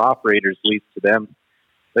 15 owner-operators leased to them.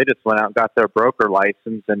 They just went out and got their broker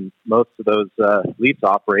license, and most of those lease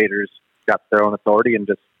operators got their own authority and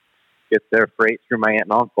just get their freight through my aunt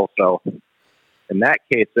and uncle. So in that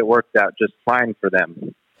case, it worked out just fine for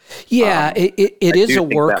them. Yeah, it is a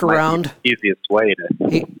workaround. That might be the easiest way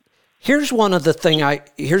to... Here's one of the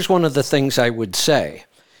things I would say.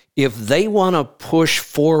 If they want to push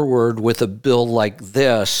forward with a bill like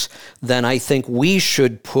this, then I think we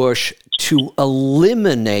should push to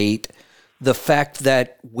eliminate the fact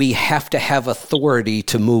that we have to have authority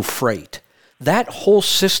to move freight. That whole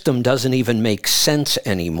system doesn't even make sense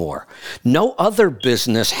anymore. No other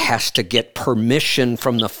business has to get permission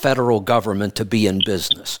from the federal government to be in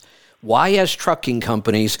business. Why, as trucking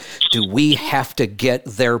companies, do we have to get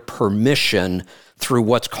their permission through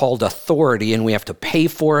what's called authority, and we have to pay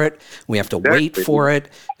for it, we have to wait for it,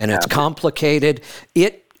 and it's complicated?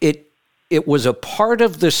 It was a part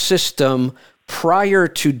of the system prior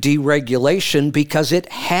to deregulation because it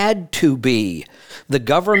had to be. The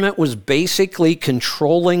government was basically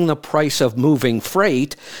controlling the price of moving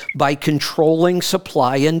freight by controlling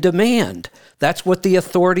supply and demand. That's what the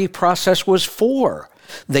authority process was for.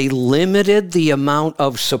 They limited the amount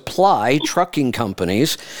of supply, trucking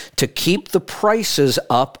companies, to keep the prices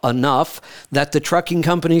up enough that the trucking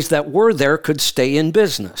companies that were there could stay in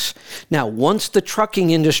business. Now, once the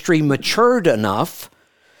trucking industry matured enough,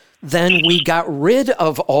 then we got rid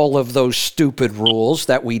of all of those stupid rules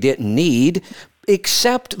that we didn't need,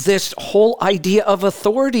 except this whole idea of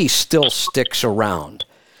authority still sticks around.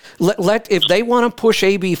 If they want to push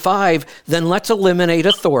AB5, then let's eliminate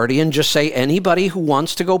authority and just say anybody who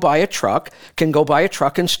wants to go buy a truck can go buy a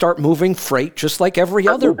truck and start moving freight just like every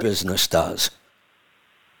other business does.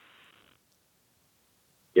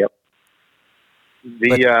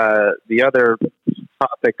 The other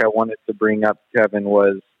topic I wanted to bring up, Kevin,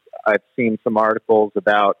 was I've seen some articles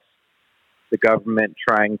about the government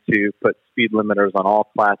trying to put speed limiters on all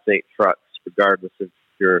Class 8 trucks, regardless of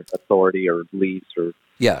your authority or lease or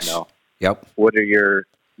Yes. Yep. What are your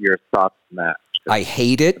thoughts on that? I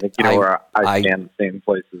hate it. I think where I stand the same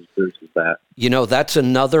place as Bruce is that. That's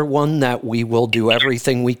another one that we will do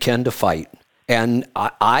everything we can to fight. And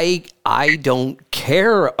I don't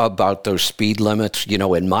care about those speed limits.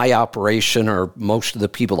 In my operation, or most of the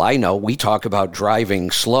people I know, we talk about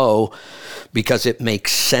driving slow because it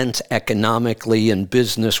makes sense economically and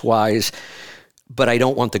business-wise. But I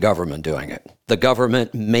don't want the government doing it. The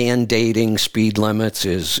government mandating speed limits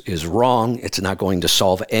is wrong. It's not going to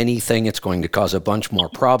solve anything. It's going to cause a bunch more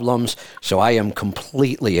problems. So I am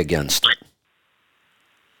completely against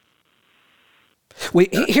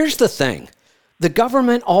it. Here's the thing. The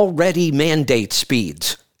government already mandates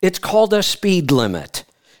speeds. It's called a speed limit.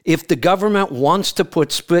 If the government wants to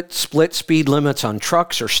put split speed limits on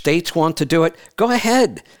trucks, or states want to do it, go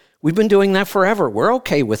ahead. We've been doing that forever. We're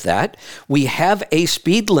okay with that. We have a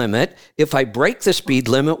speed limit. If I break the speed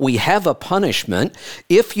limit, we have a punishment.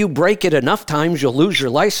 If you break it enough times, you'll lose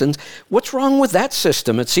your license. What's wrong with that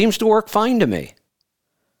system? It seems to work fine to me.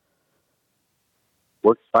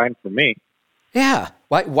 Works fine for me. Yeah.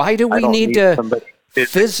 Why do we need to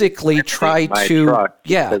physically try to?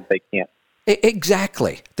 Yeah. Because they can't.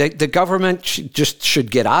 Exactly. The government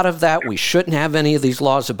should get out of that. We shouldn't have any of these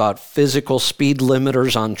laws about physical speed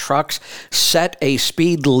limiters on trucks. Set a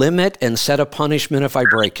speed limit and set a punishment if I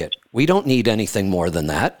break it. We don't need anything more than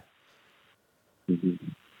that. Mm-hmm.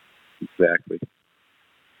 Exactly.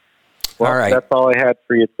 Well, all right. That's all I had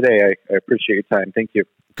for you today. I appreciate your time. Thank you.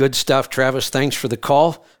 Good stuff, Travis. Thanks for the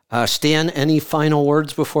call. Stan, any final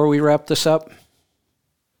words before we wrap this up?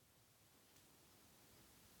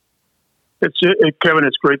 Kevin,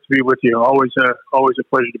 it's great to be with you. Always a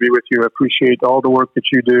pleasure to be with you. I appreciate all the work that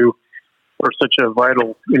you do for such a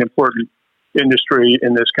vital and important industry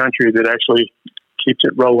in this country that actually keeps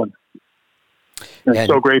it rolling. I'm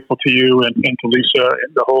so grateful to you and to Lisa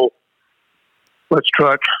and the whole Let's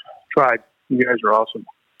Truck tribe. You guys are awesome.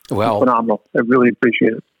 Well, phenomenal. I really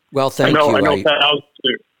appreciate it. Well, thank you. I know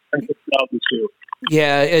thousands too.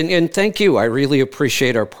 Yeah, and thank you. I really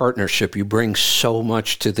appreciate our partnership. You bring so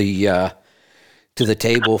much to the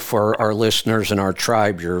table for our listeners and our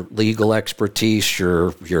tribe. Your legal expertise,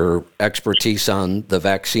 your expertise on the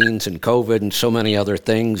vaccines and COVID and so many other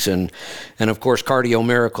things. And of course, Cardio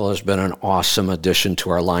Miracle has been an awesome addition to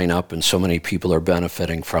our lineup, and so many people are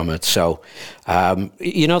benefiting from it. So,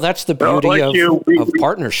 that's the beauty of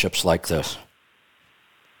partnerships like this.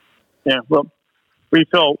 Yeah, well, we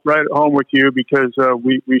felt right at home with you because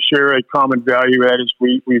we share a common value add is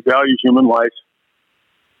we value human life.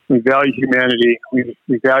 We value humanity.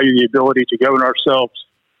 We value the ability to govern ourselves.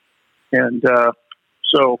 And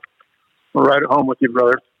so we're right at home with you,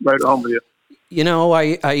 brother. Right at home with you.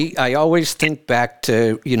 I always think back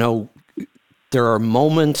to, there are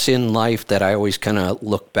moments in life that I always kind of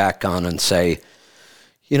look back on and say,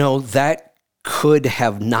 that could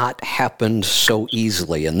have not happened so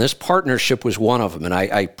easily. And this partnership was one of them. And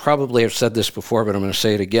I probably have said this before, but I'm going to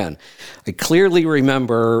say it again. I clearly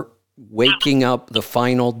remember waking up the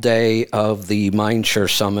final day of the Mindshare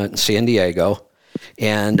Summit in San Diego.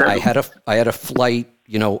 And I had a flight,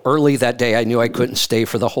 early that day. I knew I couldn't stay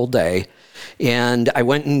for the whole day. And I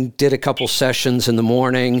went and did a couple sessions in the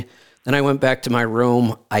morning. Then I went back to my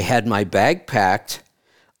room. I had my bag packed.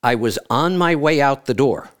 I was on my way out the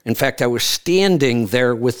door. In fact, I was standing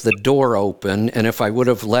there with the door open, and if I would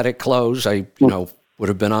have let it close, I, would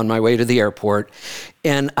have been on my way to the airport.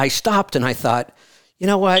 And I stopped and I thought, you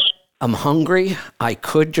know what? I'm hungry. I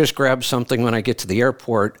could just grab something when I get to the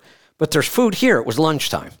airport, but there's food here. It was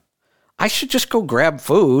lunchtime. I should just go grab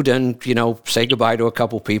food and, say goodbye to a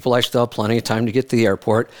couple people. I still have plenty of time to get to the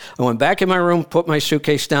airport. I went back in my room, put my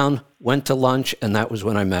suitcase down, went to lunch, and that was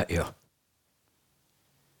when I met you.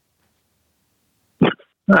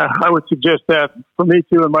 I would suggest that for me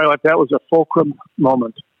too in my life, that was a fulcrum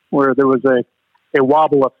moment where there was a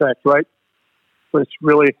wobble effect, right? Which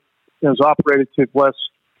really was operated to bless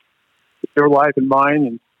your life and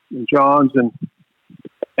mine and John's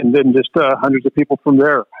and then just hundreds of people from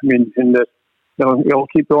there. I mean, it'll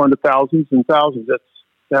keep going to thousands and thousands.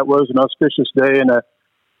 That was an auspicious day and a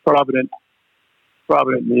provident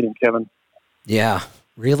meeting, Kevin. Yeah,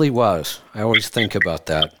 really was. I always think about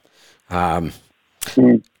that.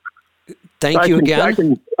 Thank you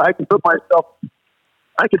again. I can put myself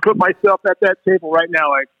at that table right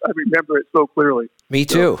now. I remember it so clearly. Me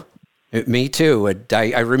too. Me too.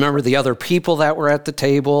 I remember the other people that were at the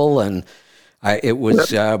table, and It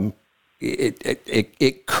was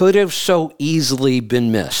it could have so easily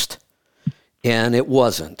been missed, and it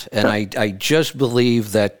wasn't. And I just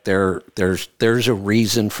believe that there's a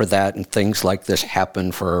reason for that, and things like this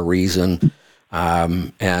happen for a reason.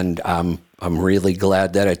 And I'm really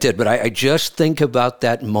glad that it did. But I just think about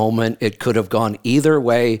that moment. It could have gone either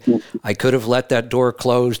way. I could have let that door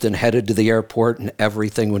closed and headed to the airport, and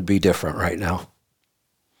everything would be different right now.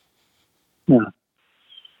 Yeah.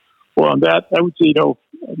 Well, on that, I would say,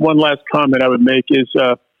 one last comment I would make is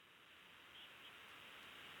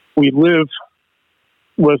we live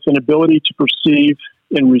with an ability to perceive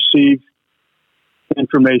and receive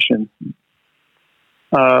information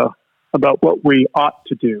about what we ought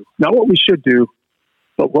to do. Not what we should do,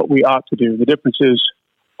 but what we ought to do. The difference is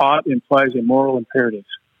ought implies a moral imperative.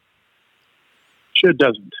 Should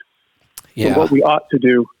doesn't. Yeah. So what we ought to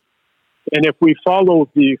do. And if we follow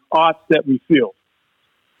the oughts that we feel,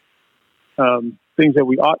 things that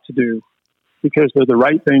we ought to do because they're the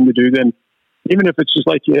right thing to do, then even if it's just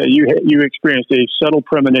like you experienced a subtle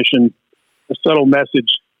premonition, a subtle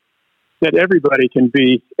message that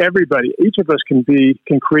each of us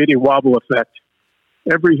can create a wobble effect.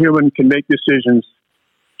 Every human can make decisions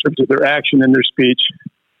in terms of their action and their speech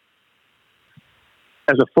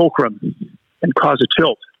as a fulcrum and cause a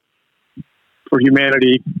tilt for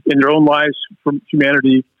humanity in their own lives, for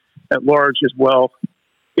humanity at large as well,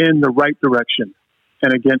 in the right direction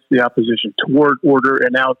and against the opposition, toward order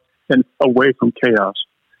and out and away from chaos.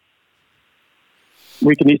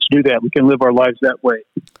 We can each do that. We can live our lives that way.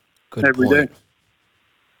 Good every point. day.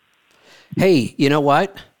 Hey, you know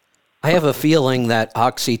what? I have a feeling that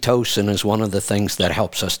oxytocin is one of the things that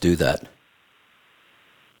helps us do that.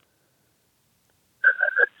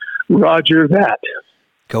 Roger that.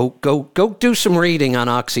 Go do some reading on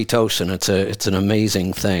oxytocin. It's an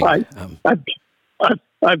amazing thing.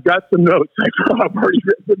 I've got some notes. I've already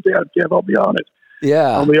written them down, Kev. I'll be on it.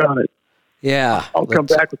 Yeah. I'll be on it. Yeah. I'll come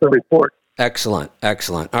back with a report. Excellent.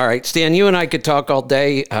 All right, Stan, you and I could talk all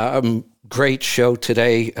day. Great show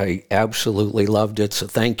today. I absolutely loved it, so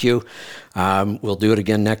thank you. We'll do it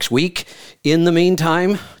again next week. In the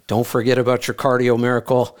meantime, don't forget about your cardio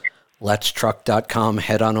miracle. Let'sTruck.com.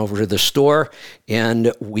 Head on over to the store,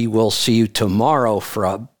 and we will see you tomorrow for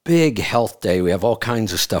a big health day. We have all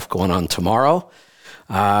kinds of stuff going on tomorrow.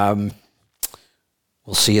 We'll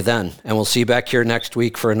see you then, and we'll see you back here next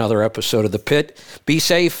week for another episode of The Pit. Be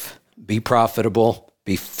safe, be profitable,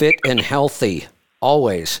 be fit and healthy.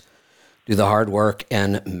 Always do the hard work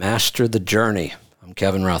and master the journey. I'm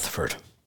Kevin Rutherford.